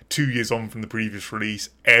again, 2 years on from the previous release,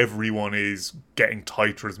 everyone is getting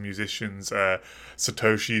tighter as musicians.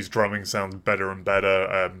 Satoshi's drumming sounds better and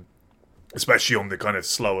better, especially on the kind of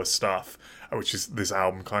slower stuff, which is this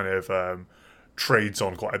album kind of trades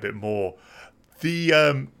on quite a bit more.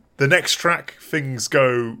 The next track, things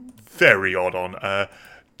go very odd on.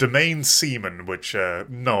 Domain Seaman, which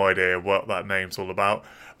no idea what that name's all about,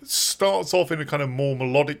 starts off in a kind of more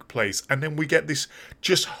melodic place, and then we get this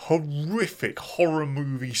just horrific horror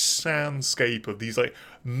movie soundscape of these like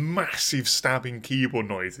massive stabbing keyboard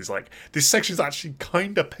noises. Like, this section's actually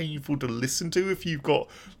kind of painful to listen to if you've got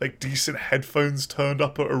like decent headphones turned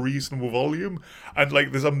up at a reasonable volume. And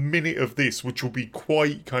like, there's a minute of this which will be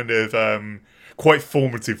quite kind of quite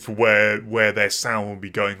formative for where their sound will be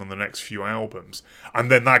going on the next few albums, and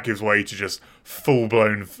then that gives way to just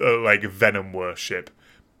full-blown like Venom worship.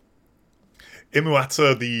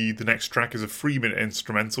 Imuata, the next track, is a 3-minute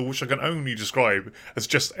instrumental, which I can only describe as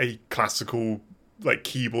just a classical like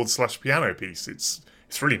keyboard/piano piece. It's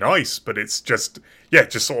really nice, but it's just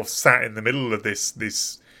sort of sat in the middle of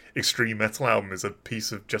this extreme metal album as a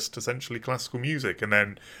piece of just essentially classical music, and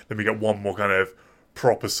then we get one more kind of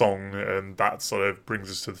proper song, and that sort of brings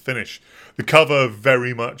us to the finish. The cover,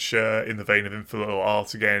 very much in the vein of Infinite Little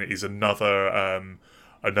Art again, is another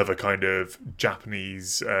kind of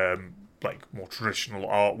Japanese like more traditional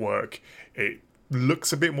artwork. It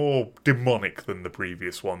looks a bit more demonic than the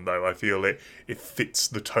previous one, though. I feel it fits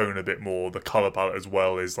the tone a bit more. The colour palette as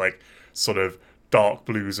well is like sort of dark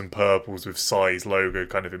blues and purples with Psy's logo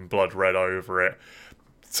kind of in blood red over it.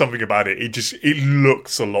 Something about it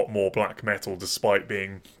looks a lot more black metal despite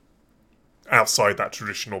being outside that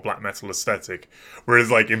traditional black metal aesthetic.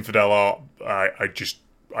 Whereas like Infidel Art,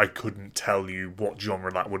 I couldn't tell you what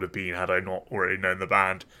genre that would have been had I not already known the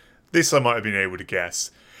band. This I might have been able to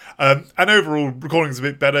guess. And overall, recording's a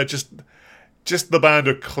bit better. Just the band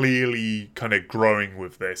are clearly kind of growing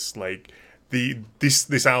with this. Like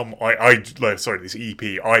this album, this EP,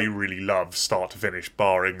 I really love start to finish,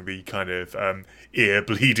 barring the kind of ear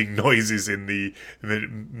bleeding noises in the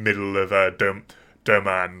middle of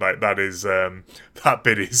Doman. Like that is that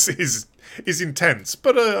bit is intense,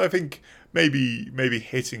 but I think maybe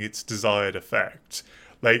hitting its desired effect.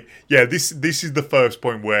 Like, yeah, this is the first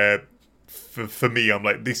point where, for me, I'm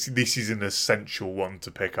like, this is an essential one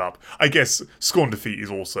to pick up. I guess Scorn Defeat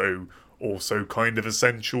is also kind of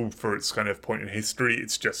essential for its kind of point in history.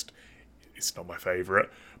 It's not my favourite.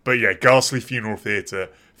 But yeah, Ghastly Funeral Theatre,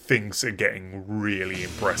 things are getting really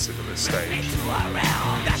impressive at this stage.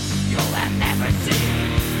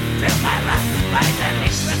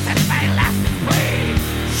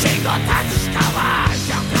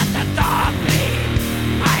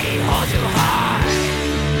 Hold you high.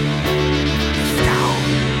 Stone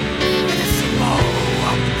in the smoke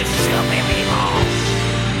of the shooting evil.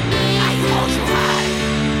 I hold you high.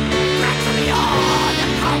 Practically all the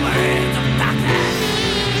powers of darkness.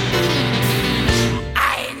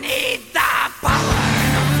 I need the power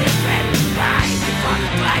of secret right before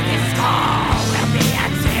the brightest call will be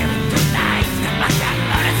active tonight. But the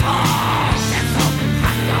moon is full. There's so hot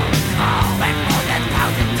on call and more than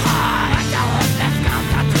 1,000 times. The hopeless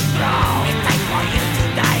comes out to grow. It's time for you to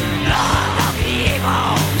die. Lord of the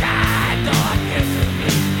evil. God, don't appear to me.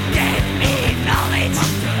 Give me knowledge.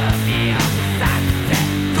 Come to me of the sunset.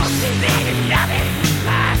 Cultivated loving.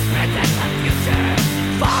 Past, present, and future.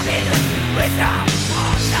 Forbidden wisdom.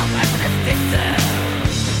 All the weapons distant.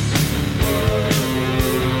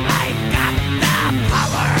 I've got the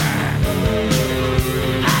power.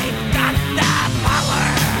 I've got the power.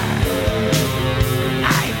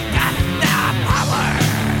 I've got the power.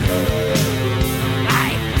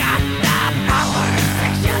 I've got the power.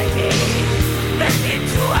 Sexuality turned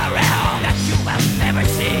into a realm that you will never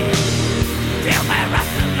see. Feel my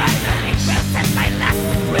wrath and rise, and it will set my last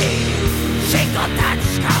free. Shingle touch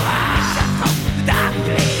cover, shut up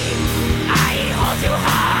darkly. I hold you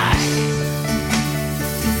high.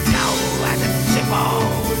 Now as a symbol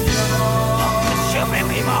of the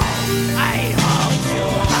supreme evil, I hold you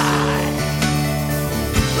high.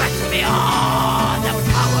 Grant me all the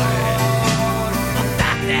power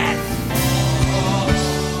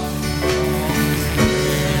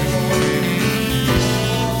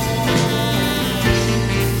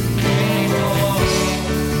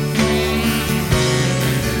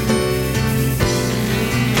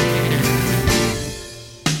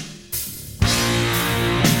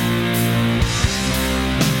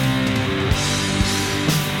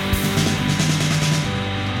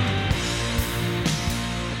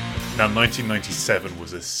Now, 1997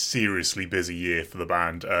 was a seriously busy year for the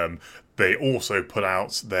band. They also put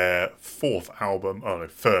out their third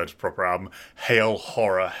proper album, Hail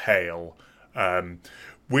Horror Hail,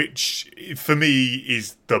 which for me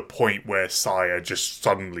is the point where Psy are just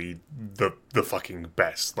suddenly the fucking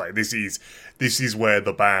best. Like this is where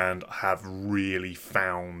the band have really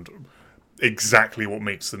found exactly what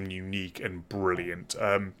makes them unique and brilliant.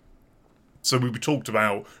 So we talked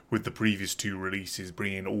about with the previous two releases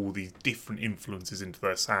bringing all these different influences into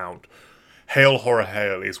their sound. Hail Horror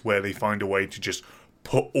Hail is where they find a way to just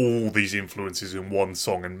put all these influences in one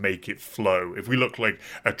song and make it flow. If we look like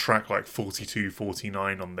a track like 42,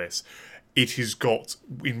 49 on this, it has got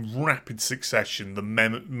in rapid succession the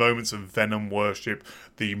moments of Venom worship,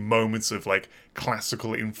 the moments of like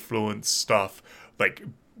classical influence stuff, like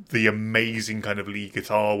the amazing kind of lead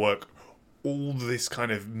guitar work, all this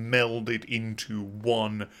kind of melded into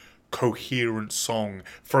one coherent song,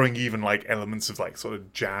 throwing even like elements of like sort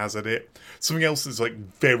of jazz at it. Something else that's like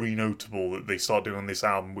very notable that they start doing on this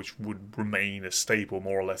album, which would remain a staple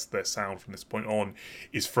more or less of their sound from this point on,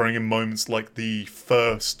 is throwing in moments like the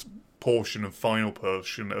first portion and final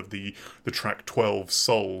portion of the track 12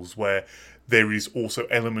 Souls, where there is also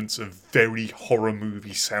elements of very horror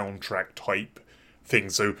movie soundtrack type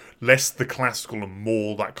things. So less the classical and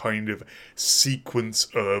more that kind of sequence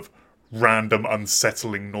of random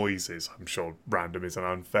unsettling noises. I'm sure random is an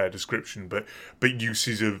unfair description, but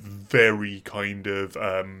uses of very kind of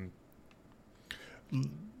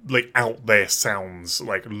like out there sounds,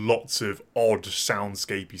 like lots of odd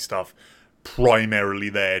soundscapey stuff, primarily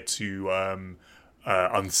there to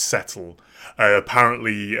unsettle.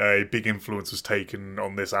 Apparently a big influence was taken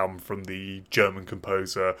on this album from the German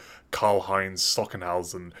composer Karl-Heinz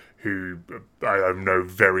Stockenhausen, who I know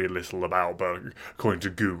very little about, but according to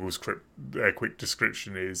Google's quick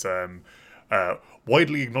description is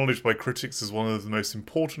widely acknowledged by critics as one of the most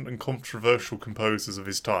important and controversial composers of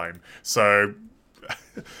his time. So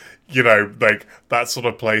you know, like that sort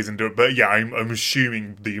of plays into it. But yeah, I'm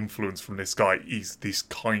assuming the influence from this guy is this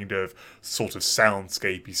kind of sort of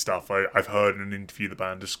soundscapey stuff. I've heard in an interview the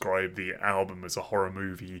band describe the album as a horror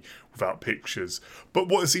movie without pictures. But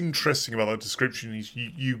what is interesting about that description is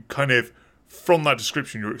you kind of, from that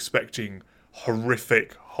description, you're expecting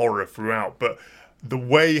horrific horror throughout. But the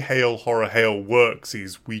way Hail Horror Hail works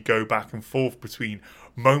is we go back and forth between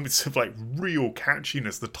moments of like real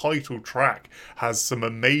catchiness. The title track has some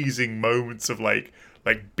amazing moments of like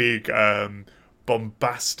big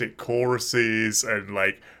bombastic choruses and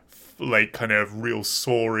like kind of real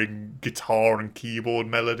soaring guitar and keyboard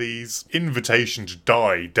melodies. Invitation to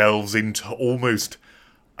Die delves into almost,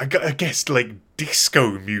 I guess, like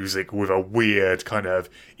disco music with a weird kind of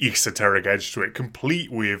esoteric edge to it,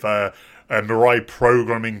 complete with Mirai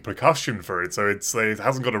programming percussion for it, so it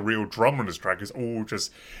hasn't got a real drum on this track. It's all just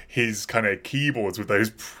his kind of keyboards with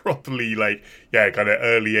those properly kind of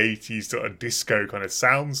early 80s sort of disco kind of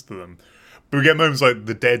sounds to them. But we get moments like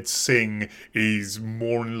The Dead Sing is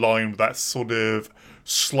more in line with that sort of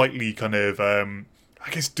slightly kind of I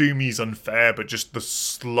guess doomy's unfair, but just the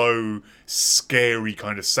slow, scary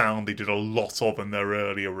kind of sound they did a lot of in their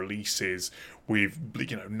earlier releases, with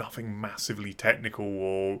nothing massively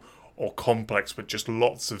technical or complex, but just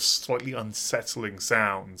lots of slightly unsettling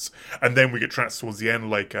sounds. And then we get tracks towards the end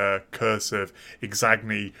like Curse of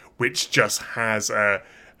Exagni, which just has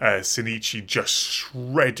Shinichi just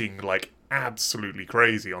shredding like absolutely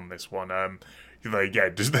crazy on this one.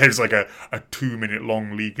 There's like a 2-minute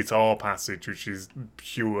long lead guitar passage, which is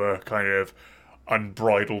pure kind of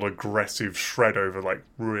unbridled aggressive shred over like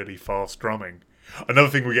really fast drumming. Another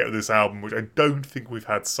thing we get with this album, which I don't think we've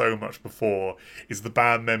had so much before, is the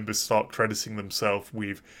band members start crediting themselves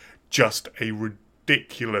with just a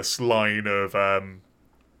ridiculous line of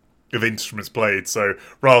instruments played. So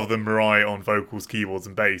rather than Mirai on vocals, keyboards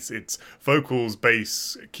and bass, it's vocals,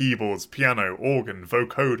 bass, keyboards, piano, organ,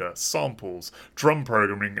 vocoder, samples, drum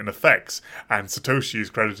programming and effects. And Satoshi is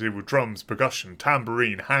credited with drums, percussion,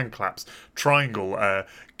 tambourine, hand claps, triangle,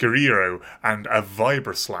 guerrero and a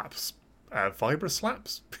vibra-slaps.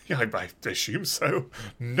 Vibra-slaps? Yeah, I assume so.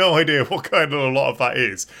 No idea what kind of a lot of that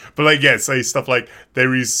is. But say stuff like,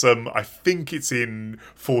 there is some, I think it's in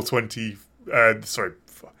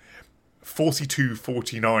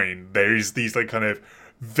 4249, there is these like kind of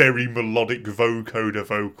very melodic vocoder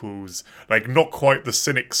vocals, like not quite the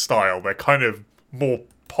Cynic style, they're kind of more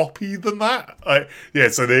poppy than that.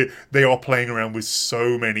 So they are playing around with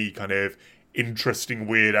so many kind of interesting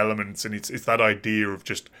weird elements, and it's that idea of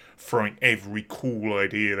just throwing every cool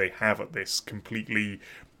idea they have at this completely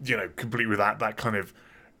with that kind of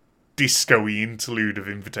disco-y interlude of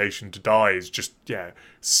Invitation to Die is just,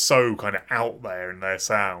 so kind of out there in their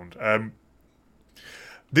sound.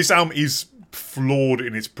 This album is flawed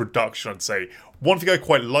in its production, I'd say. One thing I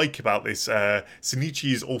quite like about this,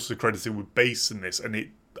 Shinichi is also credited with bass in this, and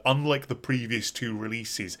unlike the previous two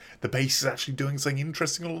releases, the bass is actually doing something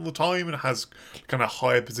interesting all the time, and it has kind of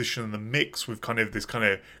higher position in the mix with kind of this kind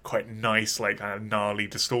of quite nice, like kind of gnarly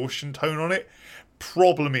distortion tone on it.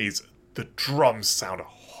 Problem is, the drums sound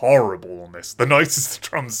horrible on this. The nicest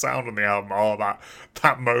drums sound on the album are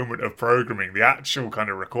that moment of programming, the actual kind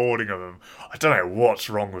of recording of them. I don't know what's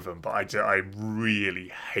wrong with them, but I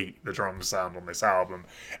really hate the drum sound on this album.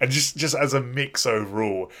 And just as a mix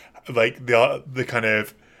overall, like the kind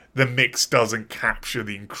of the mix doesn't capture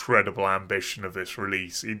the incredible ambition of this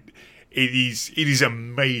release. It is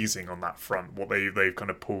amazing on that front what they've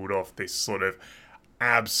kind of pulled off, this sort of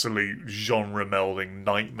absolute genre melding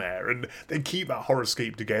nightmare, and they keep that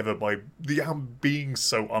horrorscape together by the album being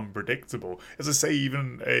so unpredictable. As I say,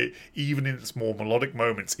 even in its more melodic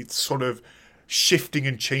moments, it's sort of shifting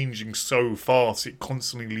and changing so fast it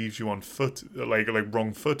constantly leaves you on foot, like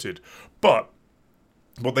wrong-footed. But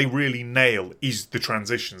what they really nail is the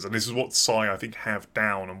transitions, and this is what Psy I think have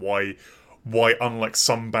down, and why unlike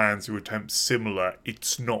some bands who attempt similar,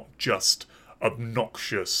 it's not just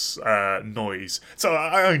obnoxious noise. So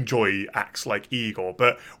I enjoy acts like Igor,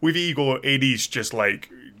 but with Igor it is just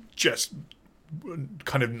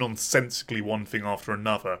kind of nonsensically one thing after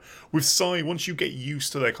another. With Psy, once you get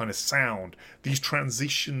used to their kind of sound, these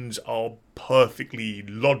transitions are perfectly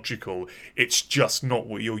logical. It's just not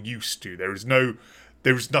what you're used to. There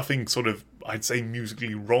is nothing sort of, I'd say,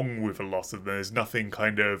 musically wrong with a lot of them. There's nothing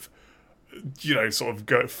kind of,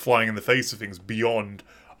 sort of flying in the face of things beyond,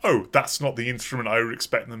 oh, that's not the instrument I would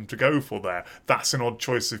expect them to go for there. That's an odd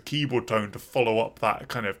choice of keyboard tone to follow up that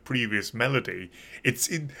kind of previous melody.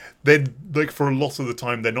 Then, like, for a lot of the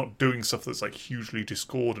time, they're not doing stuff that's, like, hugely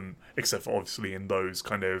discordant, except for, obviously, in those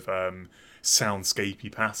kind of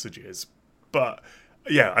soundscapey passages. But,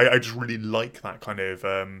 yeah, I just really like that kind of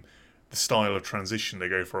the style of transition they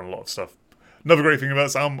go for on a lot of stuff. Another great thing about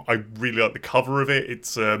this album, I really like the cover of it.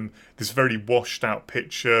 It's this very washed out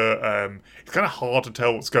picture. It's kind of hard to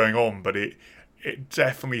tell what's going on, but it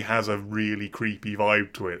definitely has a really creepy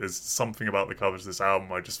vibe to it. There's something about the covers of this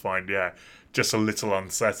album I just find, just a little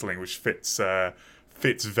unsettling, which fits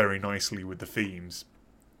very nicely with the themes.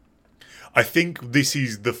 I think this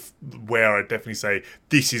is where I definitely say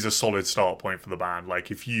this is a solid start point for the band.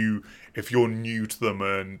 Like if you're new to them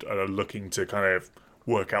and are looking to kind of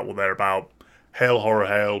work out what they're about, Hail Horror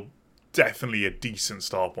Hail, definitely a decent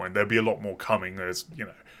start point. There'll be a lot more coming. There's,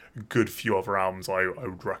 a good few other albums I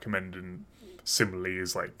would recommend, and similarly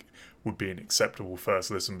would be an acceptable first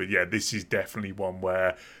listen. But yeah, this is definitely one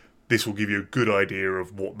where this will give you a good idea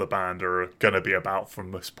of what the band are going to be about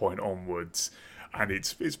from this point onwards. And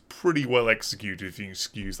it's pretty well executed if you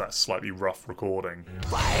excuse that slightly rough recording.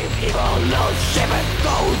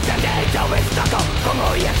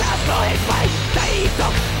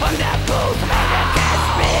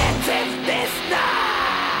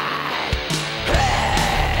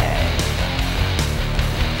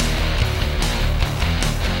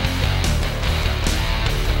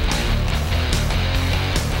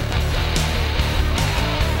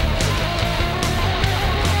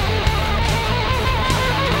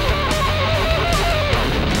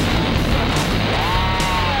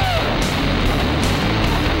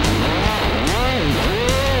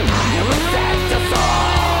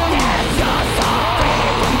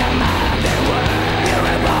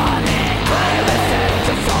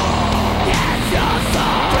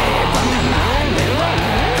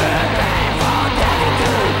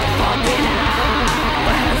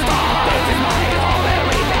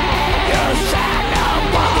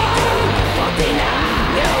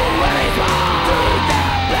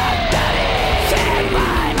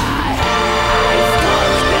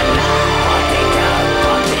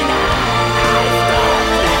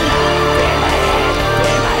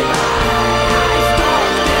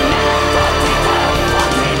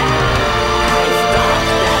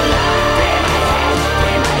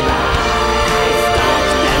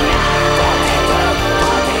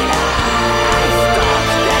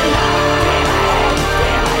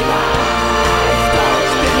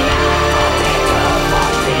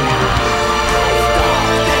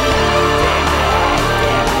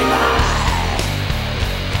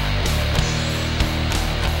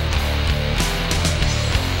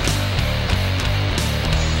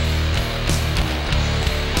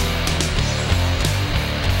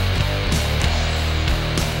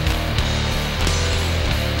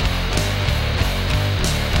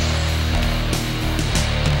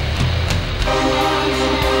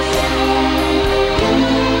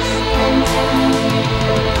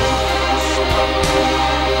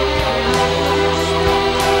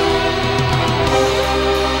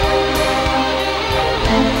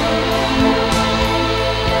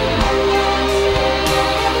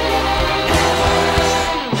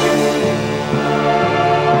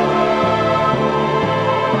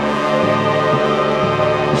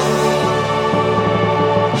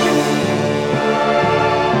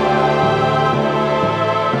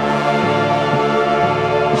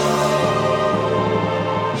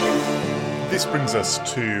 brings us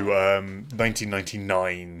to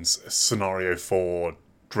 1999's Scenario 4,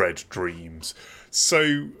 Dread Dreams.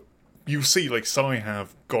 So you see, like, Psy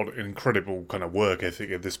have got an incredible kind of work ethic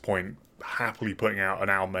at this point, happily putting out an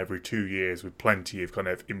album every 2 years with plenty of kind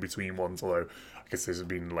of in-between ones, although I guess there's a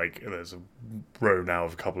row now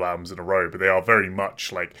of a couple albums in a row, but they are very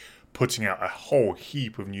much, like, putting out a whole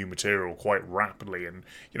heap of new material quite rapidly and,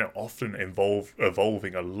 you know, often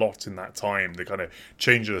evolving a lot in that time. The kind of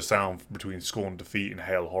change of the sound between Scorn Defeat and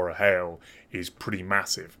Hail Horror Hail is pretty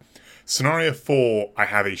massive. Scenario 4 I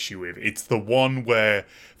have issue with. It's the one where,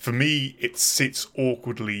 for me, it sits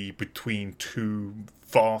awkwardly between two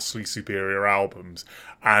vastly superior albums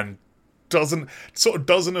and doesn't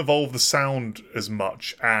evolve the sound as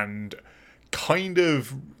much, and kind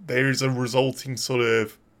of there's a resulting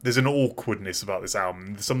there's an awkwardness about this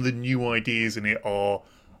album. Some of the new ideas in it are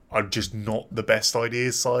just not the best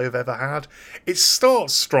ideas Psy have ever had. It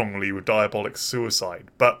starts strongly with Diabolic Suicide,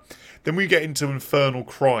 but then we get into Infernal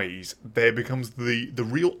Cries. There becomes the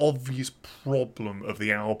real obvious problem of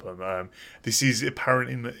the album. This is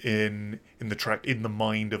apparent in the track In the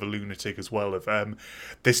Mind of a Lunatic as well.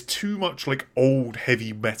 There's too much like old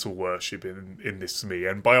heavy metal worship in this to me,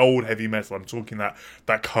 and by old heavy metal I'm talking that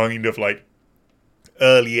kind of like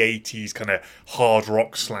early 80s kind of hard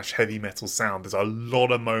rock / heavy metal sound. There's a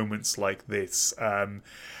lot of moments like this, and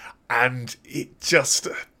it just,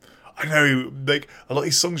 I know, like, a lot of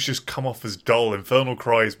these songs just come off as dull. Infernal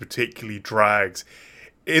Cries particularly drags.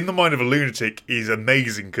 In the Mind of a Lunatic is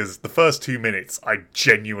amazing because the first 2 minutes I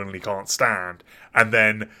genuinely can't stand, and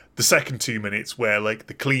then the second 2 minutes where like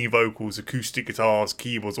the clean vocals, acoustic guitars,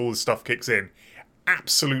 keyboards, all this stuff kicks in,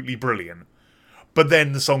 absolutely brilliant. But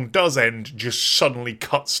then the song does end, just suddenly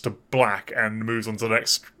cuts to black and moves on to the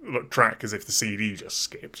next track as if the CD just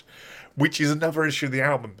skipped. Which is another issue of the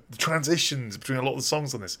album. The transitions between a lot of the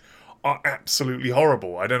songs on this are absolutely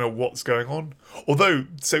horrible. I don't know what's going on. Although,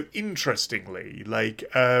 so interestingly, like,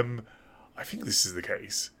 I think this is the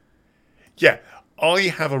case. Yeah, I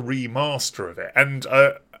have a remaster of it, and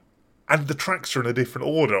the tracks are in a different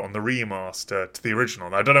order on the remaster to the original.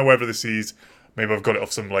 And I don't know whether this is, maybe I've got it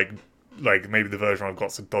off some, like maybe the version I've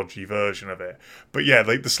got's a dodgy version of it. But yeah,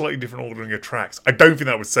 like the slightly different ordering of tracks. I don't think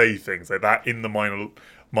that would say things like that. In the mind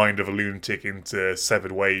of a Lunatic into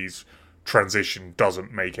Severed Ways transition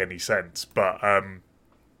doesn't make any sense. But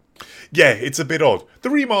yeah, it's a bit odd. The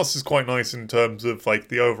remaster's quite nice in terms of like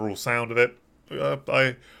the overall sound of it.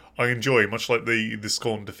 I enjoy, much like the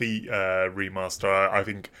Scorn Defeat remaster. I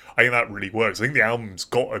think that really works. I think the album's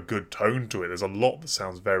got a good tone to it. There's a lot that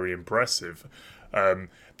sounds very impressive.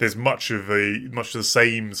 There's much of the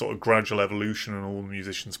same sort of gradual evolution in all the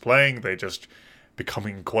musicians playing. They're just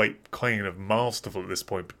becoming quite kind of masterful at this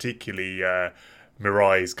point, particularly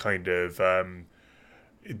Mirai's kind of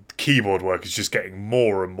keyboard work is just getting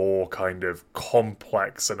more and more kind of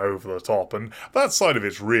complex and over the top, and that side of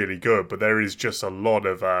it's really good, but there is just a lot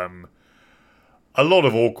of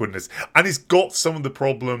awkwardness, and it's got some of the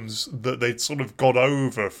problems that they'd sort of got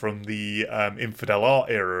over from the Infidel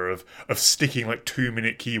Art era of sticking like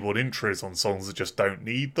 2-minute keyboard intros on songs that just don't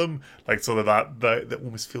need them, like sort of that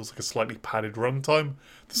almost feels like a slightly padded runtime.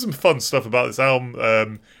 There's some fun stuff about this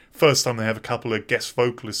album. First time they have a couple of guest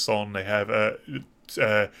vocalists on. They have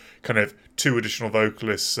kind of 2 additional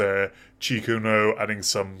vocalists, Chikuno adding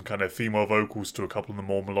some kind of female vocals to a couple of the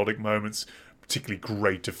more melodic moments. Particularly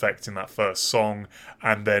great effect in that first song,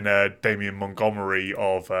 and then Damian Montgomery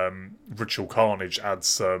of Ritual Carnage adds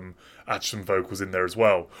some vocals in there as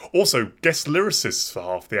well. Also, guest lyricists for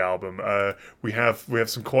half the album. We have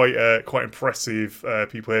some quite impressive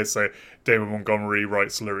people here. So Damian Montgomery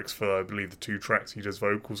writes lyrics for, I believe, the 2 tracks he does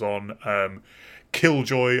vocals on.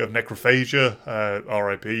 Killjoy of Necrophagia,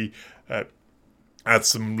 R.I.P. Adds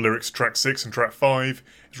some lyrics to track 6 and track 5.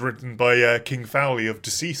 It's written by King Fowley of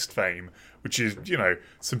Deceased fame, which is, you know,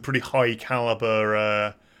 some pretty high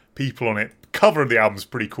caliber people on it. The cover of the album's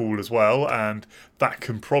pretty cool as well, and that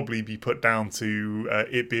can probably be put down to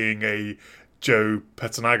it being a Joe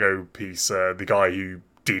Petanago piece, the guy who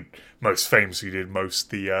most did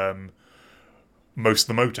most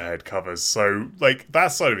of the Motorhead covers. So, like, that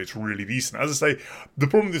side of it's really decent. As I say, the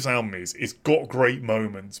problem with this album is it's got great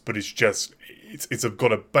moments, but it's just it's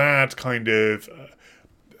got a bad kind of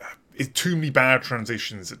it's too many bad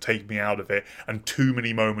transitions that take me out of it, and too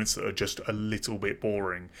many moments that are just a little bit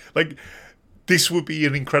boring. Like, this would be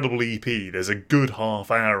an incredible EP. There's a good half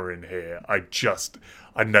hour in here.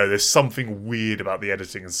 I know there's something weird about the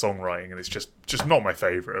editing and songwriting, and it's just not my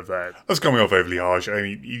favourite of that. That's coming off overly harsh. I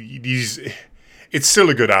mean, it's still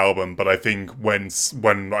a good album, but I think when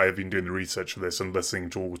I've been doing the research for this and listening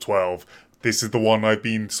to all 12, this is the one I've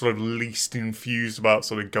been sort of least infused about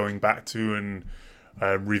sort of going back to and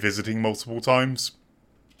revisiting multiple times.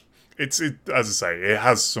 As I say, it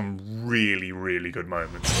has some really, really good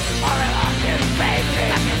moments.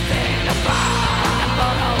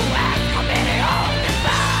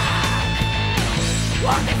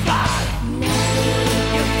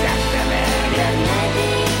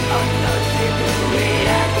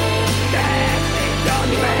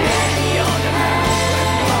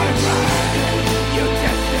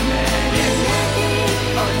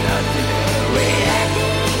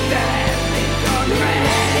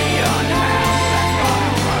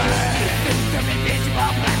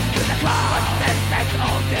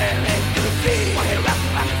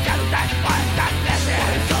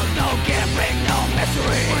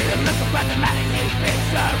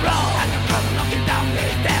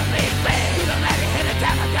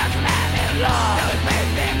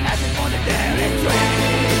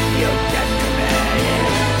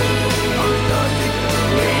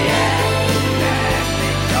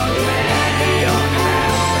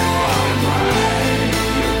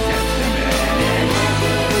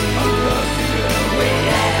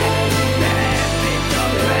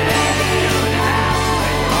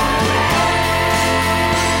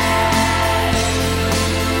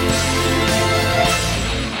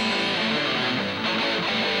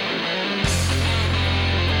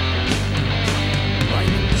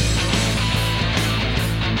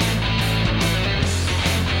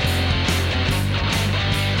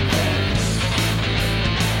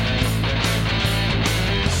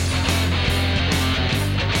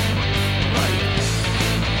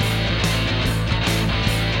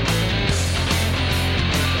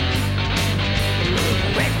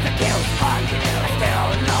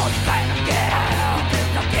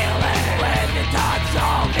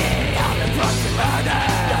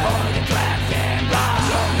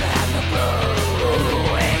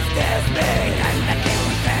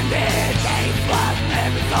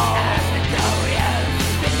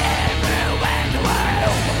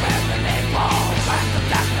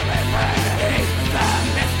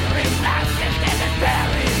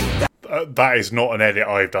 That is not an edit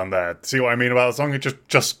I've done there. See what I mean about the song? It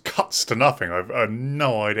just cuts to nothing. I've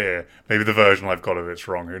no idea. Maybe the version I've got of it's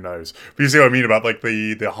wrong. Who knows? But you see what I mean about like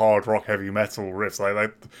the hard rock heavy metal riffs.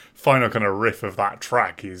 Like the final kind of riff of that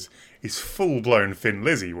track is full blown Thin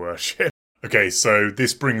Lizzy worship. Okay, so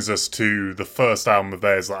this brings us to the first album of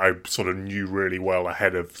theirs that I sort of knew really well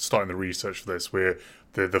ahead of starting the research for this. We're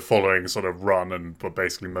the following sort of run, and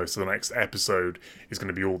basically most of the next episode is going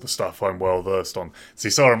to be all the stuff I'm well versed on. So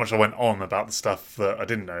you saw how much I went on about the stuff that I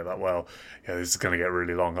didn't know that well. Yeah, this is going to get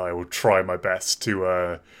really long. I will try my best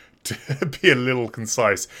to be a little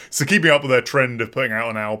concise. So keeping up with their trend of putting out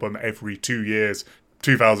an album every 2 years,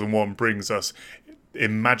 2001 brings us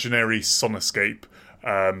Imaginary Sonescape,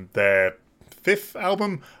 their fifth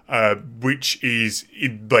album, which is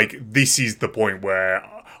this is the point where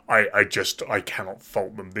I cannot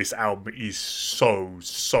fault them. This album is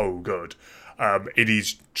so good. It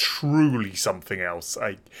is truly something else.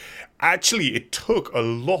 It took a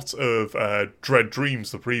lot of Dread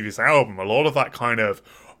Dreams, the previous album, a lot of that kind of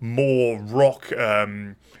more rock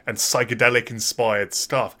and psychedelic inspired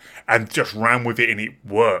stuff, and just ran with it, and it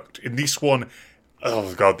worked. In this one,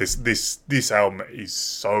 oh god, this album is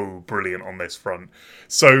so brilliant on this front.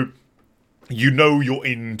 So you're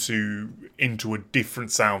into a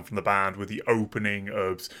different sound from the band with the opening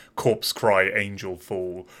of Corpse Cry, Angel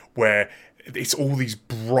Fall, where it's all these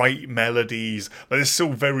bright melodies. Like it's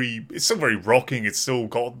still very rocking. It's still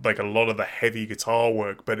got like a lot of the heavy guitar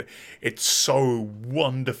work, but it's so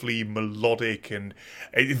wonderfully melodic and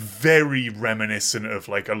it's very reminiscent of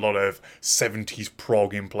like a lot of 70s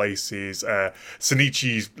prog in places.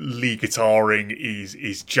 Shinichi's lead guitaring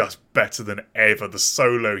is just better than ever. The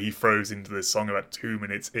solo he throws into this song about 2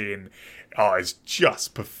 minutes in, it's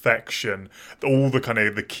just perfection. All the kind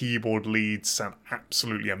of the keyboard leads sound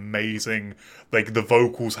absolutely amazing. Like the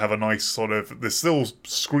vocals have a nice sort of, they're still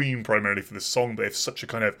screamed primarily for the song, but they have such a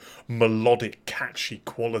kind of melodic, catchy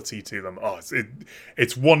quality to them.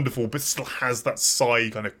 It's wonderful, but still has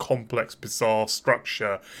that kind of complex, bizarre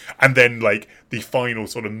structure. And then like the final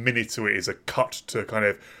sort of minute to it is a cut to kind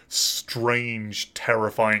of strange,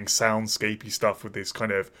 terrifying soundscapey stuff with this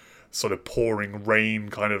kind of sort of pouring rain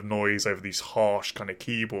kind of noise over these harsh kind of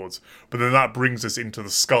keyboards. But then that brings us into the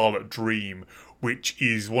Scarlet Dream, which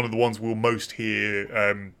is one of the ones we'll most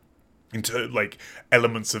hear into like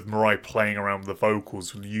elements of Mirai playing around with the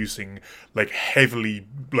vocals, using like heavily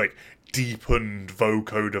like deepened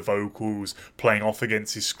vocoder vocals, playing off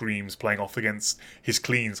against his screams, playing off against his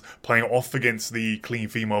cleans, playing off against the clean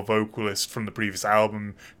female vocalist from the previous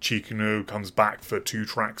album. Chikunu comes back for 2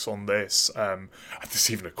 tracks on this. And there's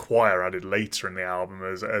even a choir added later in the album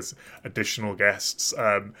as additional guests.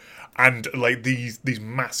 And like these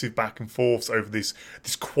massive back and forths over this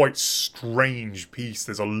quite strange piece.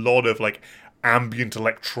 There's a lot of like ambient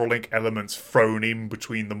electronic elements thrown in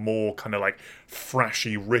between the more kind of like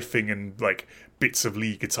thrashy riffing and like bits of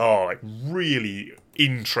lead guitar. Like really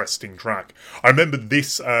interesting track. I remember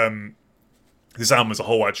this album as a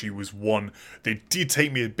whole actually was one that did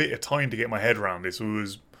take me a bit of time to get my head around. This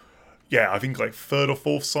was, I think like 3rd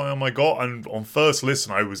or 4th song I got, and on first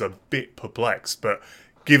listen I was a bit perplexed, but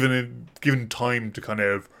given time to kind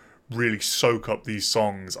of really soak up these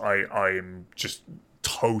songs, I am just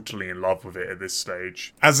totally in love with it at this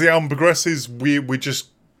stage. As the album progresses, we're just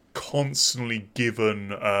constantly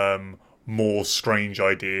given more strange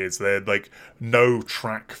ideas. They're like no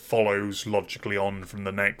track follows logically on from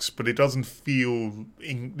the next, but it doesn't feel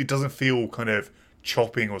kind of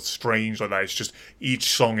chopping or strange like that. It's just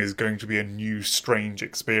each song is going to be a new strange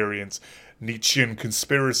experience. Nietzschean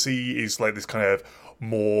Conspiracy is like this kind of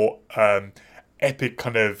more epic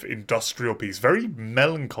kind of industrial piece, very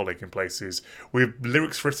melancholic in places, with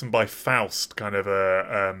lyrics written by Faust, kind of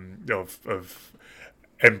of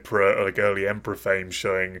Emperor, like early Emperor fame,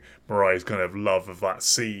 showing Mariah's kind of love of that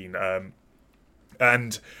scene.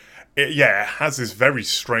 And it has this very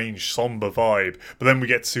strange, somber vibe. But then we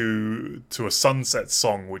get to a Sunset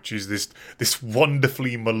song, which is this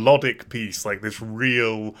wonderfully melodic piece, like this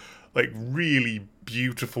real, like really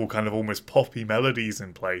beautiful kind of almost poppy melodies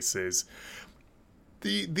in places.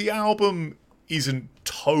 The album isn't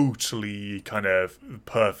totally kind of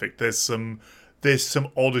perfect. There's some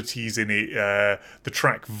oddities in it. The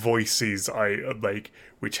track Voices, I like,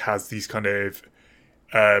 which has these kind of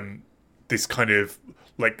this kind of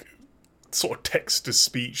like sort of text to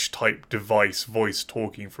speech type device voice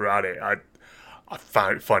talking throughout it. I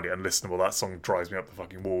find it unlistenable. That song drives me up the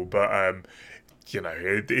fucking wall. But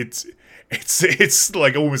it's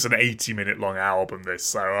like almost an 80-minute long album. This,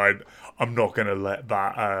 so I'm not gonna let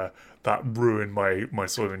that ruin my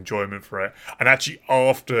sort of enjoyment for it. And actually,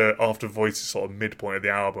 after Voices, sort of midpoint of the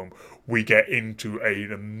album, we get into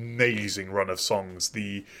an amazing run of songs.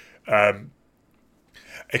 The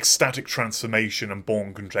Ecstatic Transformation and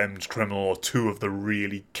Born Condemned Criminal are 2 of the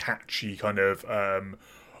really catchy kind of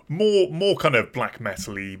more kind of black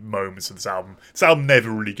metal-y moments of this album. This album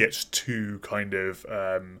never really gets too kind of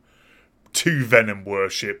too Venom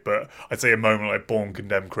worship, but I'd say a moment like Born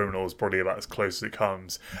Condemned Criminal is probably about as close as it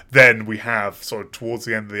comes. Then we have, sort of towards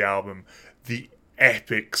the end of the album, the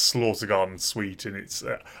epic Slaughter Garden Suite in its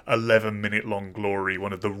 11-minute long glory,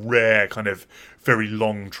 one of the rare kind of very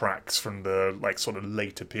long tracks from the like sort of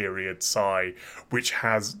later period Psy, which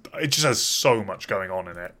just has so much going on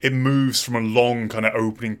in it. It moves from a long kind of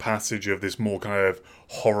opening passage of this more kind of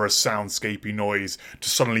horror soundscapey noise to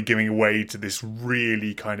suddenly giving way to this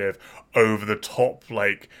really kind of over the top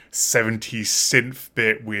like 70s synth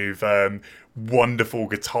bit with wonderful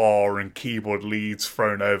guitar and keyboard leads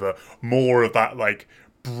thrown over, more of that like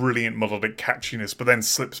brilliant melodic catchiness, but then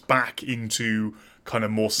slips back into kind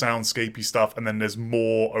of more soundscapey stuff, and then there's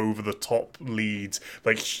more over the top leads,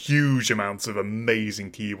 like huge amounts of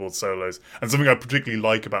amazing keyboard solos. And something I particularly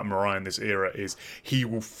like about Mariah in this era is he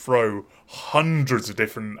will throw hundreds of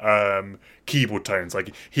different keyboard tones.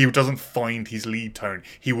 Like, he doesn't find his lead tone,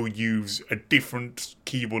 he will use a different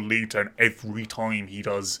keyboard lead tone every time he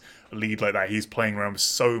does a lead like that. He's playing around with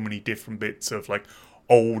so many different bits of like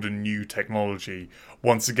old and new technology.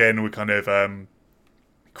 Once again, we're kind of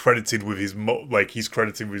credited with his he's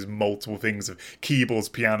credited with his multiple things of keyboards,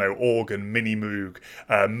 piano, organ, mini moog,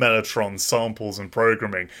 mellotron, samples, and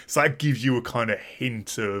programming. So that gives you a kind of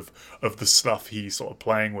hint of the stuff he's sort of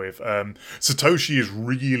playing with. Satoshi is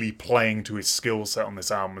really playing to his skill set on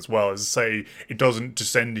this album as well. As I say, it doesn't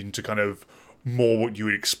descend into kind of more what you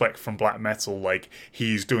would expect from black metal. Like,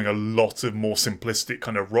 he's doing a lot of more simplistic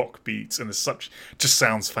kind of rock beats, and as such just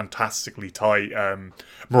sounds fantastically tight.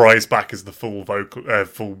 Mariah's back as the full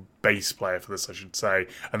bass player for this, I should say,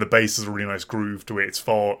 and the bass has a really nice groove to it. It's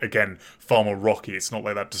far more rocky. It's not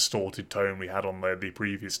like that distorted tone we had on the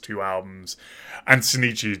previous 2 albums. And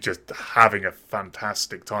Shinichi is just having a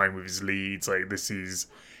fantastic time with his leads. Like, this is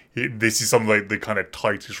some of like the kind of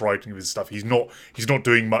tightest writing of his stuff. He's not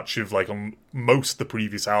doing much of, like, on most of the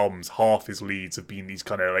previous albums, half his leads have been these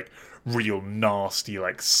kind of like real nasty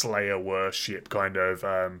like Slayer worship kind of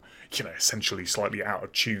essentially slightly out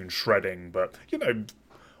of tune shredding, but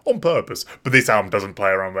on purpose. But this album doesn't play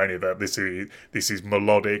around with any of that. This is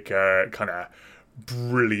melodic, kind of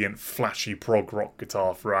brilliant, flashy prog rock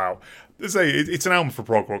guitar throughout. It's an album for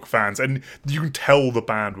prog rock fans, and you can tell the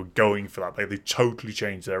band were going for that. They totally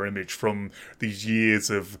changed their image from these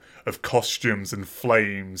years of costumes and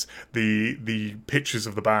flames. The pictures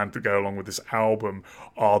of the band that go along with this album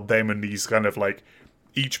are them and these kind of like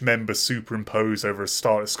each member superimposed over a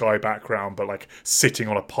starlit sky background, but like sitting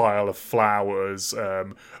on a pile of flowers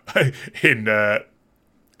in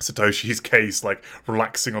Satoshi's case, like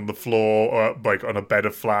relaxing on the floor, like on a bed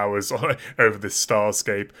of flowers over this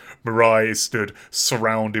starscape. Mirai is stood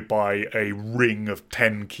surrounded by a ring of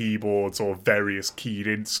 10 keyboards or various keyed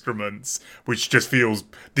instruments, which just feels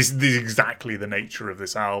this is exactly the nature of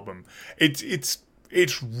this album.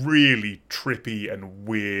 It's really trippy and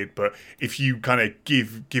weird, but if you kind of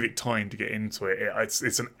give it time to get into it,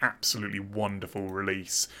 it's an absolutely wonderful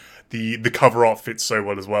release. The cover art fits so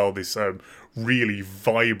well as well. This really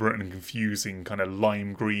vibrant and confusing kind of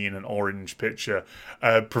lime green and orange picture,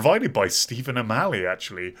 provided by Stephen O'Malley.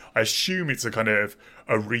 Actually, I assume it's a kind of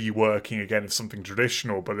a reworking again of something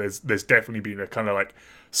traditional, but there's definitely been a kind of like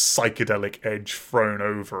psychedelic edge thrown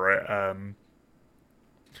over it.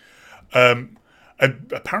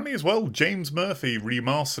 Apparently as well, James Murphy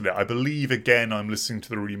remastered it. I believe, again, I'm listening to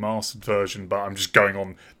the remastered version, but I'm just going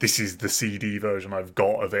on, this is the CD version I've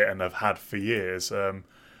got of it and I've had for years.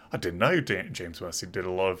 I didn't know James Murphy did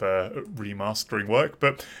a lot of remastering work,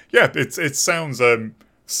 but yeah, it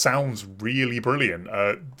sounds really brilliant.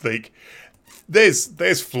 Like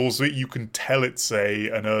there's flaws with it. You can tell it's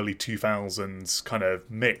an early 2000s kind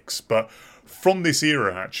of mix, but from this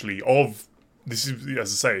era actually of this is,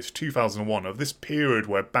 as I say, it's 2001, of this period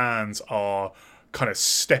where bands are kind of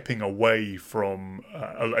stepping away from,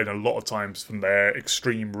 and a lot of times from their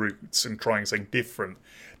extreme roots and trying something different.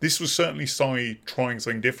 This was certainly Psy trying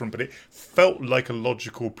something different, but it felt like a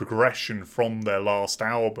logical progression from their last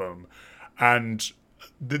album. And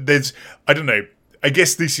there's, I don't know, I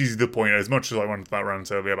guess this is the point, as much as I went that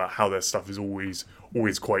round earlier about how their stuff is always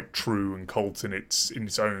quite true and cult in its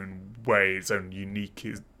own way, its own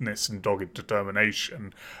uniqueness and dogged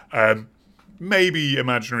determination. Maybe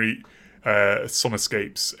Imaginary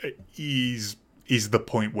Sonescapes is the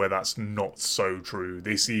point where that's not so true.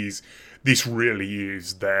 This really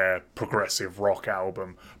is their progressive rock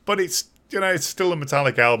album, but it's still a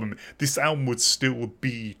Metallic album. This album would still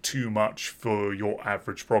be too much for your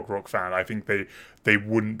average prog rock fan. I think they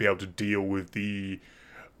wouldn't be able to deal with the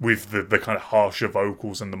kind of harsher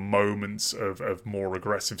vocals and the moments of more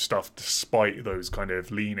aggressive stuff, despite those kind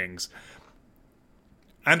of leanings.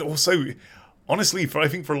 And also, honestly, I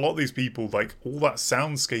think for a lot of these people, like, all that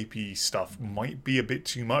soundscapey stuff might be a bit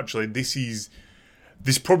too much. Like,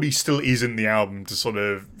 this probably still isn't the album to sort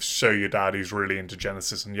of show your dad who's really into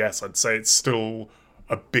Genesis. And yes, I'd say it's still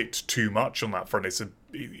a bit too much on that front.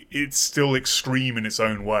 It's still extreme in its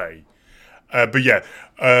own way. But yeah,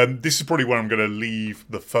 this is probably where I'm going to leave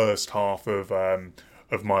the first half of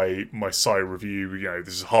my Psy review.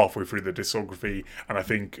 This is halfway through the discography, and I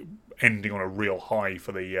think ending on a real high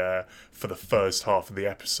for the first half of the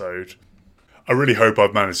episode. I really hope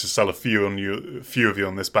I've managed to sell a few of you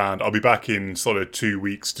on this band. I'll be back in sort of 2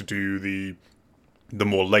 weeks to do the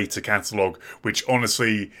more later catalogue, which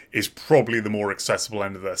honestly is probably the more accessible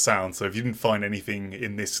end of their sound. So if you didn't find anything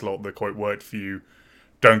in this slot that quite worked for you,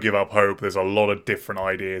 don't give up hope. There's a lot of different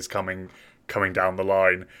ideas coming down the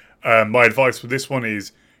line. My advice for this one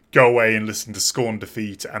is go away and listen to Scorn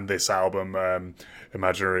Defeat and this album,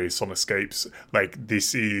 Imaginary Sonescapes. Like,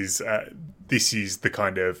 this is the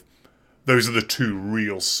kind of, those are the two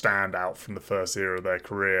real standout from the first era of their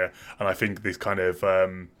career, and I think this kind of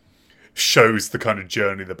shows the kind of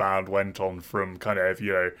journey the band went on from kind of,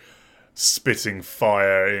 spitting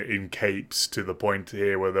fire in capes to the point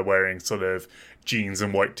here where they're wearing sort of jeans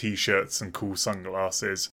and white t-shirts and cool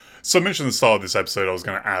sunglasses. So I mentioned at the start of this episode I was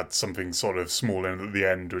going to add something sort of small in at the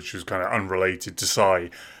end, which was kind of unrelated to Psy.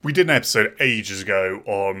 We did an episode ages ago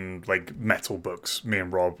on like metal books, me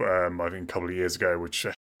and Rob, I think a couple of years ago, which...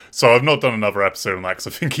 So I've not done another episode on that because I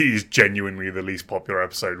think it is genuinely the least popular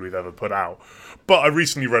episode we've ever put out. But I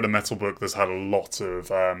recently read a metal book that's had a lot of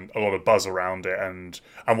buzz around it, and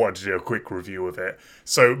I wanted to do a quick review of it.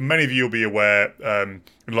 So many of you will be aware, in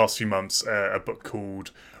the last few months, a book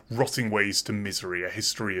called Rotting Ways to Misery, A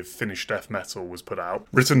History of Finnish Death Metal was put out,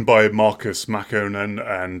 written by Markus Makkonen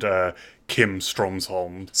and Kim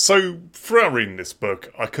Stromsholm. So throughout reading this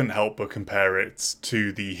book, I couldn't help but compare it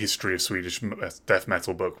to the History of Swedish Death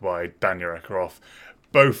Metal book by Daniel Ekeroth.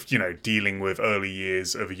 both, dealing with early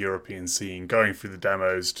years of a European scene, going through the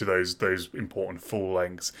demos to those important full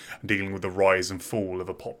lengths, and dealing with the rise and fall of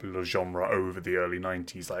a popular genre over the early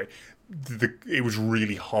 90s. Like, it was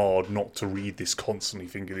really hard not to read this constantly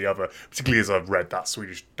thinking the other, particularly as I've read that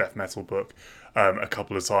Swedish death metal book a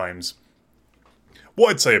couple of times. What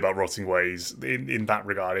I'd say about Rotting Ways in that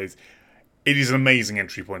regard is it is an amazing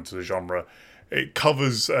entry point to the genre. It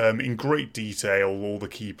covers in great detail all the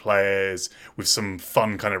key players with some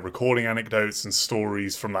fun kind of recording anecdotes and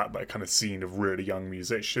stories from that kind of scene of really young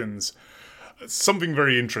musicians. Something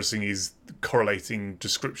very interesting is correlating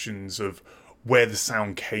descriptions of where the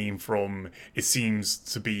sound came from. It seems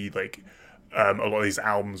to be like a lot of these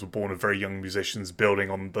albums were born of very young musicians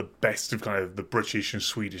building on the best of kind of the British and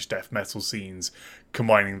Swedish death metal scenes,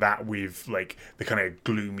 combining that with like the kind of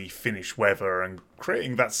gloomy Finnish weather and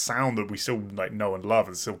creating that sound that we still like know and love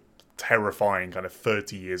and still terrifying kind of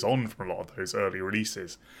 30 years on from a lot of those early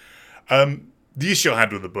releases. The issue I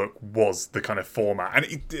had with the book was the kind of format,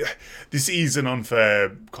 and this is an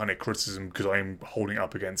unfair kind of criticism because I'm holding it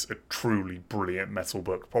up against a truly brilliant metal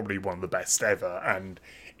book, probably one of the best ever, and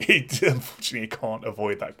it unfortunately can't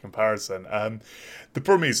avoid that comparison. The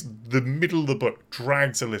problem is the middle of the book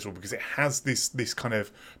drags a little because it has this kind of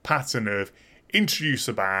pattern of introduce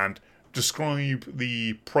a band, describe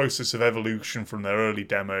the process of evolution from their early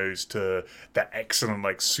demos to their excellent,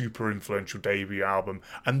 like, super influential debut album,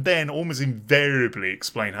 and then almost invariably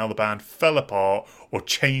explain how the band fell apart or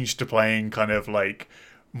changed to playing kind of like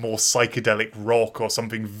more psychedelic rock or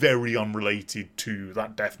something very unrelated to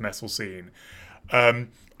that death metal scene.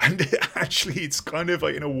 And actually, it's kind of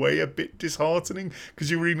like, in a way, a bit disheartening because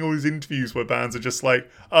you're reading all these interviews where bands are just like,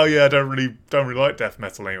 "Oh yeah, I don't really like death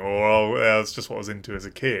metal anymore," or "Oh, yeah, that's just what I was into as a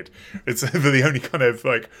kid." It's the only kind of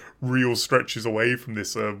like real stretches away from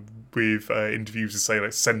this with interviews that say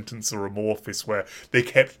like Sentence or Amorphis, where they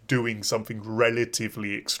kept doing something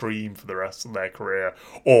relatively extreme for the rest of their career,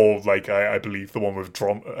 or like I believe the one with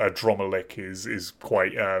Dromelik is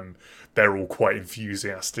quite they're all quite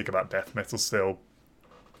enthusiastic about death metal still.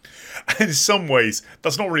 And in some ways,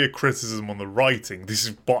 that's not really a criticism on the writing. This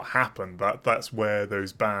is what happened. That's where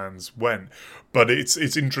those bands went. But it's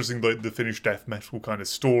interesting that the Finnish death metal kind of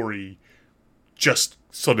story just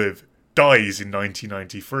sort of dies in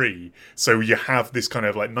 1993. So you have this kind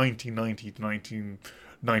of like 1990 to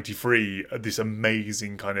 1993, this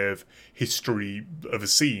amazing kind of history of a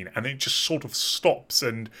scene, and it just sort of stops.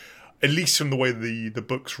 And at least from the way the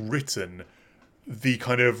book's written, the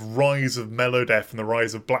kind of rise of melodeath and the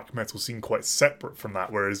rise of black metal seem quite separate from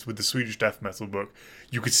that, whereas with the Swedish death metal book,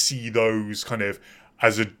 you could see those kind of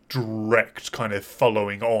as a direct kind of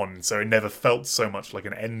following on, so it never felt so much like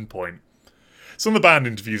an end point. Some of the band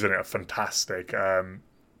interviews in it are fantastic.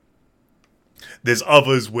 There's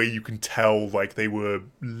others where you can tell like they were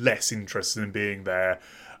less interested in being there.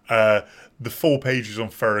 The 4 pages on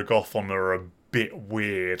Ferragothon are a bit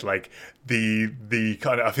weird. Like the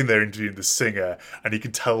kind of, I think they're interviewing the singer, and you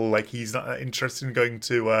can tell like he's not interested in going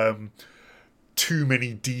to too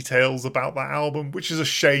many details about that album, which is a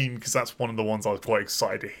shame because that's one of the ones I was quite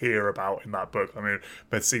excited to hear about in that book. I mean,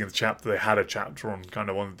 but seeing the chapter, they had a chapter on kind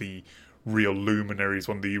of one of the real luminaries,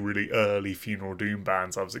 one of the really early Funeral Doom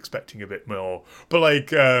bands. I was expecting a bit more, but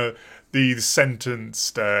like the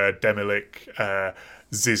Sentenced, Demilik,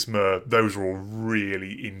 Zizma, those were all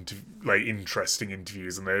really interesting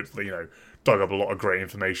interviews, and they dug up a lot of great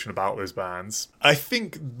information about those bands. I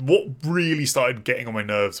think what really started getting on my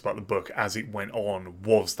nerves about the book as it went on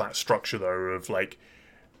was that structure, though, of like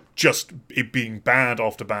just it being band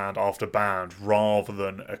after band after band rather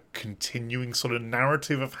than a continuing sort of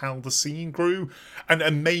narrative of how the scene grew.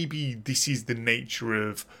 And maybe this is the nature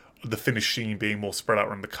of the Finnish scene being more spread out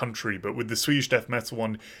around the country, but with the Swedish death metal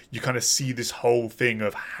one, you kind of see this whole thing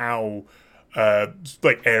of how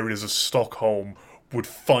like areas of Stockholm would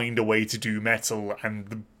find a way to do metal,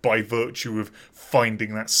 and by virtue of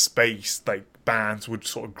finding that space, like bands would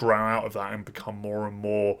sort of grow out of that and become more and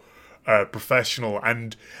more professional.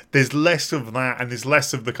 And there's less of that, and there's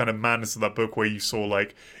less of the kind of madness of that book where you saw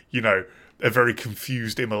like a very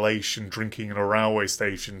confused immolation drinking in a railway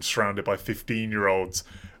station surrounded by 15-year-olds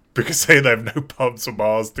because they have no pubs or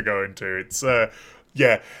bars to go into. It's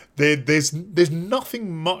there's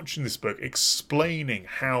nothing much in this book explaining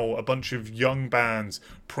how a bunch of young bands,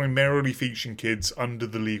 primarily featuring kids under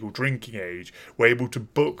the legal drinking age, were able to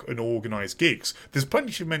book and organise gigs. There's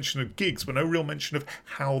plenty of mention of gigs, but no real mention of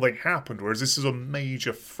how they happened, whereas this is a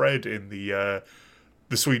major thread in the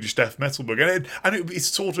Swedish death metal book, and it's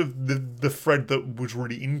sort of the thread that was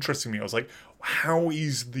really interesting me. I was like, how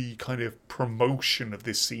is the kind of promotion of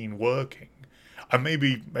this scene working? And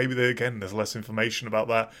maybe there's less information about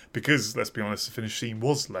that because, let's be honest, the Finnish scene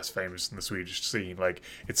was less famous than the Swedish scene. Like,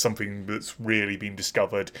 it's something that's really been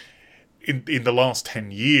discovered in the last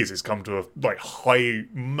 10 years. It's come to a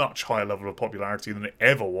much higher level of popularity than it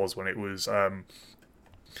ever was when it was going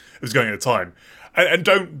at the time. And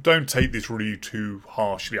don't take this really too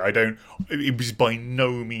harshly. It was by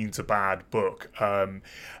no means a bad book.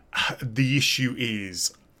 The issue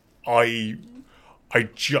is, I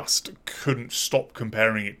just couldn't stop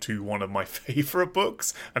comparing it to one of my favourite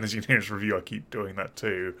books. And as you know in this review, I keep doing that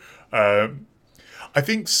too. I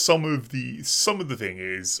think some of the thing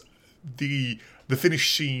is the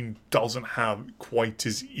Finnish scene doesn't have quite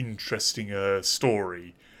as interesting a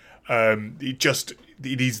story.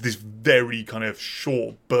 It is this very kind of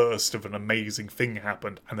short burst of an amazing thing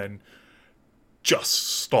happened and then just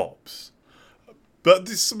stops. But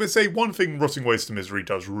let's say one thing Rotting Waste to Misery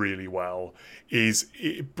does really well is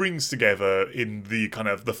it brings together in the kind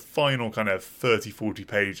of the final kind of 30-40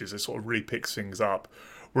 pages, it sort of really picks things up,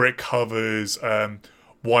 where it covers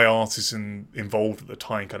why artists involved at the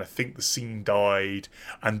time kind of think the scene died,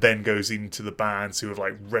 and then goes into the bands who have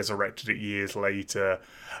like resurrected it years later.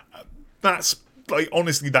 That's like,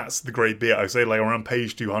 honestly, that's the great bit. I say, like, around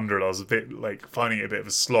page 200, I was a bit like finding it a bit of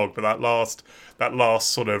a slog, but that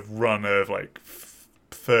last sort of run of like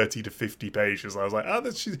 30 to 50 pages, I was like, oh,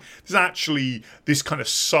 there's actually this kind of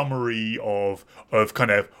summary of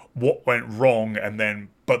kind of what went wrong,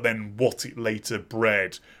 but then what it later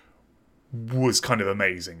bred was kind of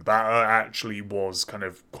amazing. That actually was kind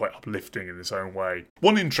of quite uplifting in its own way.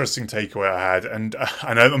 One interesting takeaway I had, and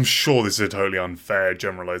I'm sure this is a totally unfair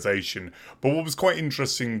generalisation, but what was quite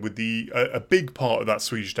interesting with a big part of that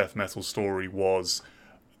Swedish death metal story was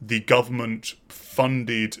the government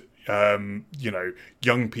funded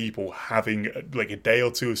young people having like a day or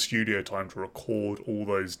two of studio time to record all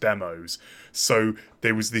those demos. So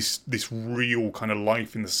there was this real kind of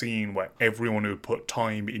life in the scene where everyone who put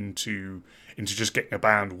time into just getting a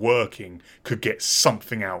band working could get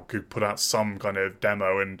something out, could put out some kind of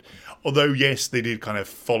demo. And although, yes, they did kind of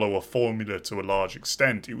follow a formula to a large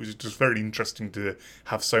extent, it was just very interesting to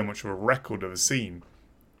have so much of a record of a scene.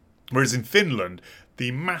 Whereas in Finland,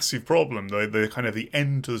 the massive problem, the kind of the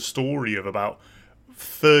end to the story of about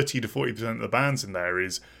 30 to 40% of the bands in there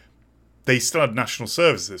is they still had national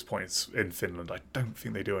service at this point in Finland. I don't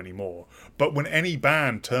think they do anymore. But when any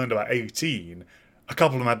band turned about 18, a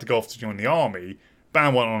couple of them had to go off to join the army.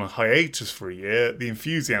 Band went on a hiatus for a year. The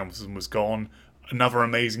enthusiasm was gone. Another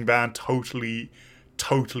amazing band totally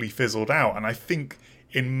fizzled out. And I think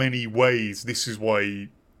in many ways this is why,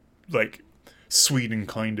 like, Sweden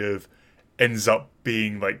kind of ends up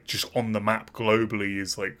being like just on the map globally,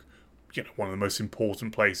 is like, you know, one of the most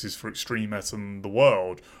important places for extreme metal in the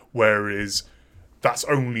world, whereas that's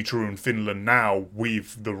only true in Finland now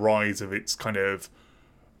with the rise of its kind of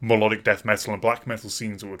melodic death metal and black metal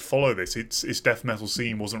scenes that would follow this. Its death metal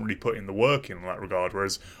scene wasn't really putting the work in that regard,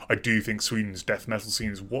 whereas I do think Sweden's death metal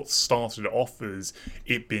scene is what started it off as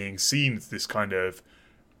it being seen as this kind of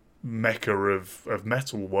mecca of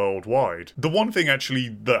metal worldwide. The one thing actually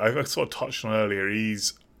that I sort of touched on earlier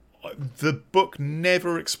is the book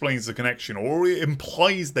never explains the connection, or it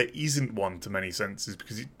implies there isn't one to many senses,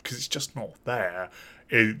 because it's just not there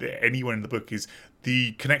anywhere in the book, is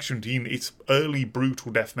the connection between its early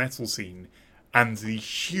brutal death metal scene and the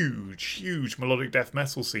huge melodic death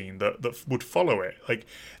metal scene that would follow it. Like,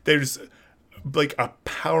 there's like a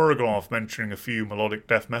paragraph mentioning a few melodic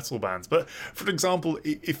death metal bands, but for example,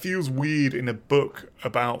 it feels weird in a book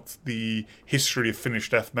about the history of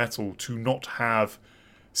Finnish death metal to not have,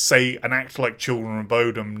 say, an act like Children of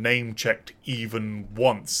Bodom name-checked even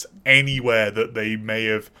once anywhere that they may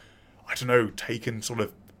have, I don't know, taken sort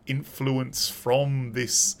of influence from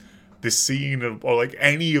this scene, or like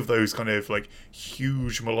any of those kind of like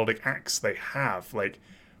huge melodic acts they have, like,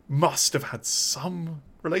 must have had some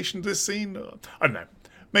relation to this scene. I don't know.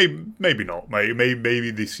 Maybe not.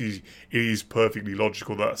 Maybe this is perfectly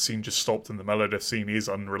logical that scene just stopped and the Melodeath scene is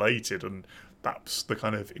unrelated, and that's the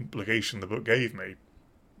kind of implication the book gave me.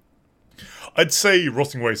 I'd say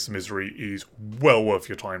Rotting Waste to Misery is well worth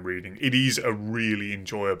your time reading. It is a really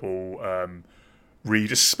enjoyable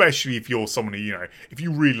read, especially if you're someone who, you know, if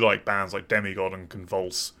you really like bands like Demigod and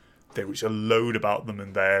Convulse. There is a load about them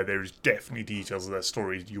in there. There is definitely details of their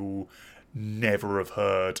stories you'll never have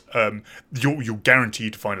heard. You're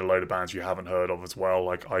guaranteed to find a load of bands you haven't heard of as well.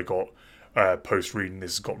 Like, I got post reading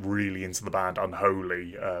this, got really into the band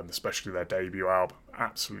Unholy, especially their debut album.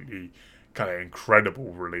 Absolutely kind of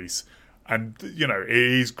incredible release. And, you know, it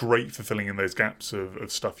is great for filling in those gaps of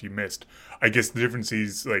stuff you missed. I guess the difference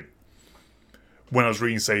is, like, when I was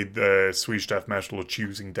reading, say, the Swedish Death Metal or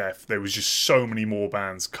Choosing Death, there was just so many more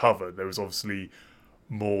bands covered. There was obviously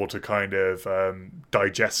more to kind of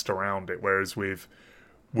digest around it. Whereas with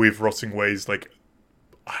Rotting Ways, like,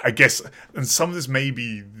 I guess, and some of this may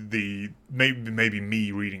be maybe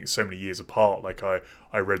me reading it so many years apart. Like I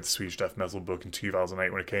read the Swedish Death Metal book in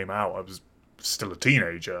 2008 when it came out. I was still a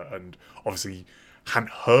teenager and obviously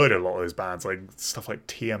hadn't heard a lot of those bands. Like stuff like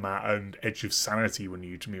Tiamat and Edge of Sanity were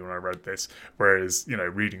new to me when I read this. Whereas, you know,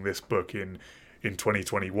 reading this book in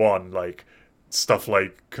 2021, like stuff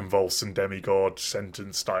like Convulse and Demigod,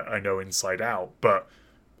 Sentenced, I know inside out. But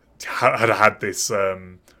had I had this a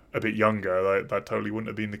bit younger, that totally wouldn't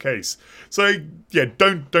have been the case. So yeah,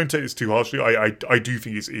 don't take this too harshly. I do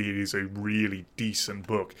think it is a really decent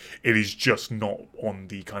book. It is just not on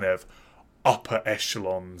the kind of upper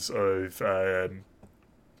echelons of the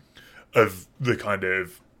kind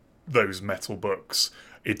of those metal books.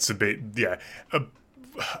 It's a bit a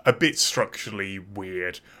bit structurally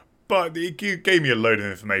weird, but it gave me a load of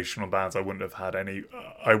information on bands I wouldn't have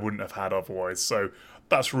had otherwise. So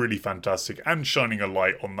that's really fantastic, and shining a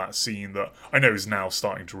light on that scene that I know is now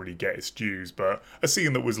starting to really get its dues, but a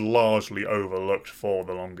scene that was largely overlooked for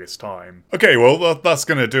the longest time. Okay, well, that's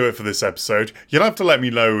going to do it for this episode. You'll have to let me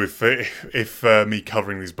know if me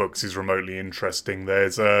covering these books is remotely interesting.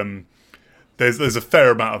 There's a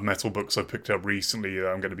fair amount of metal books I've picked up recently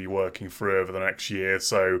that I'm going to be working through over the next year,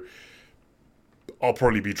 so I'll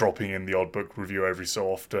probably be dropping in the odd book review every so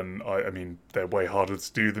often. I mean, they're way harder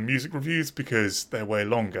to do than music reviews because they're way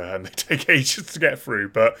longer and they take ages to get through.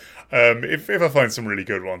 But if I find some really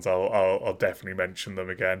good ones, I'll definitely mention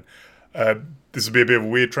them again. This will be a bit of a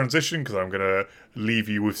weird transition because I'm going to leave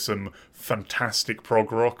you with some fantastic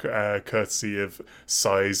prog rock, courtesy of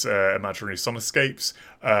Psy's Imaginary Sonescapes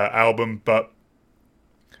album. But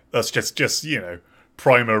that's just you know,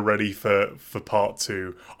 primer ready for part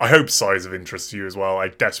 2. I hope Psy's of interest to you as well. I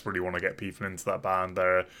desperately want to get people into that band.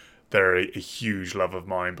 They're a huge love of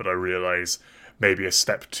mine, but I realise maybe a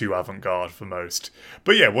step too avant-garde for most.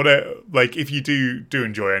 But yeah, like if you do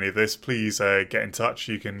enjoy any of this, please get in touch.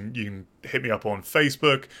 You can hit me up on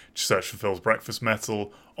Facebook, just search for Phil's Breakfast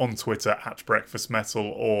Metal, on Twitter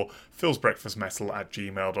 @BreakfastMetal, or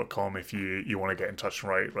philsbreakfastmetal@gmail.com if you want to get in touch and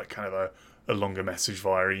write like kind of a longer message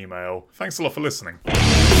via email. Thanks a lot for listening.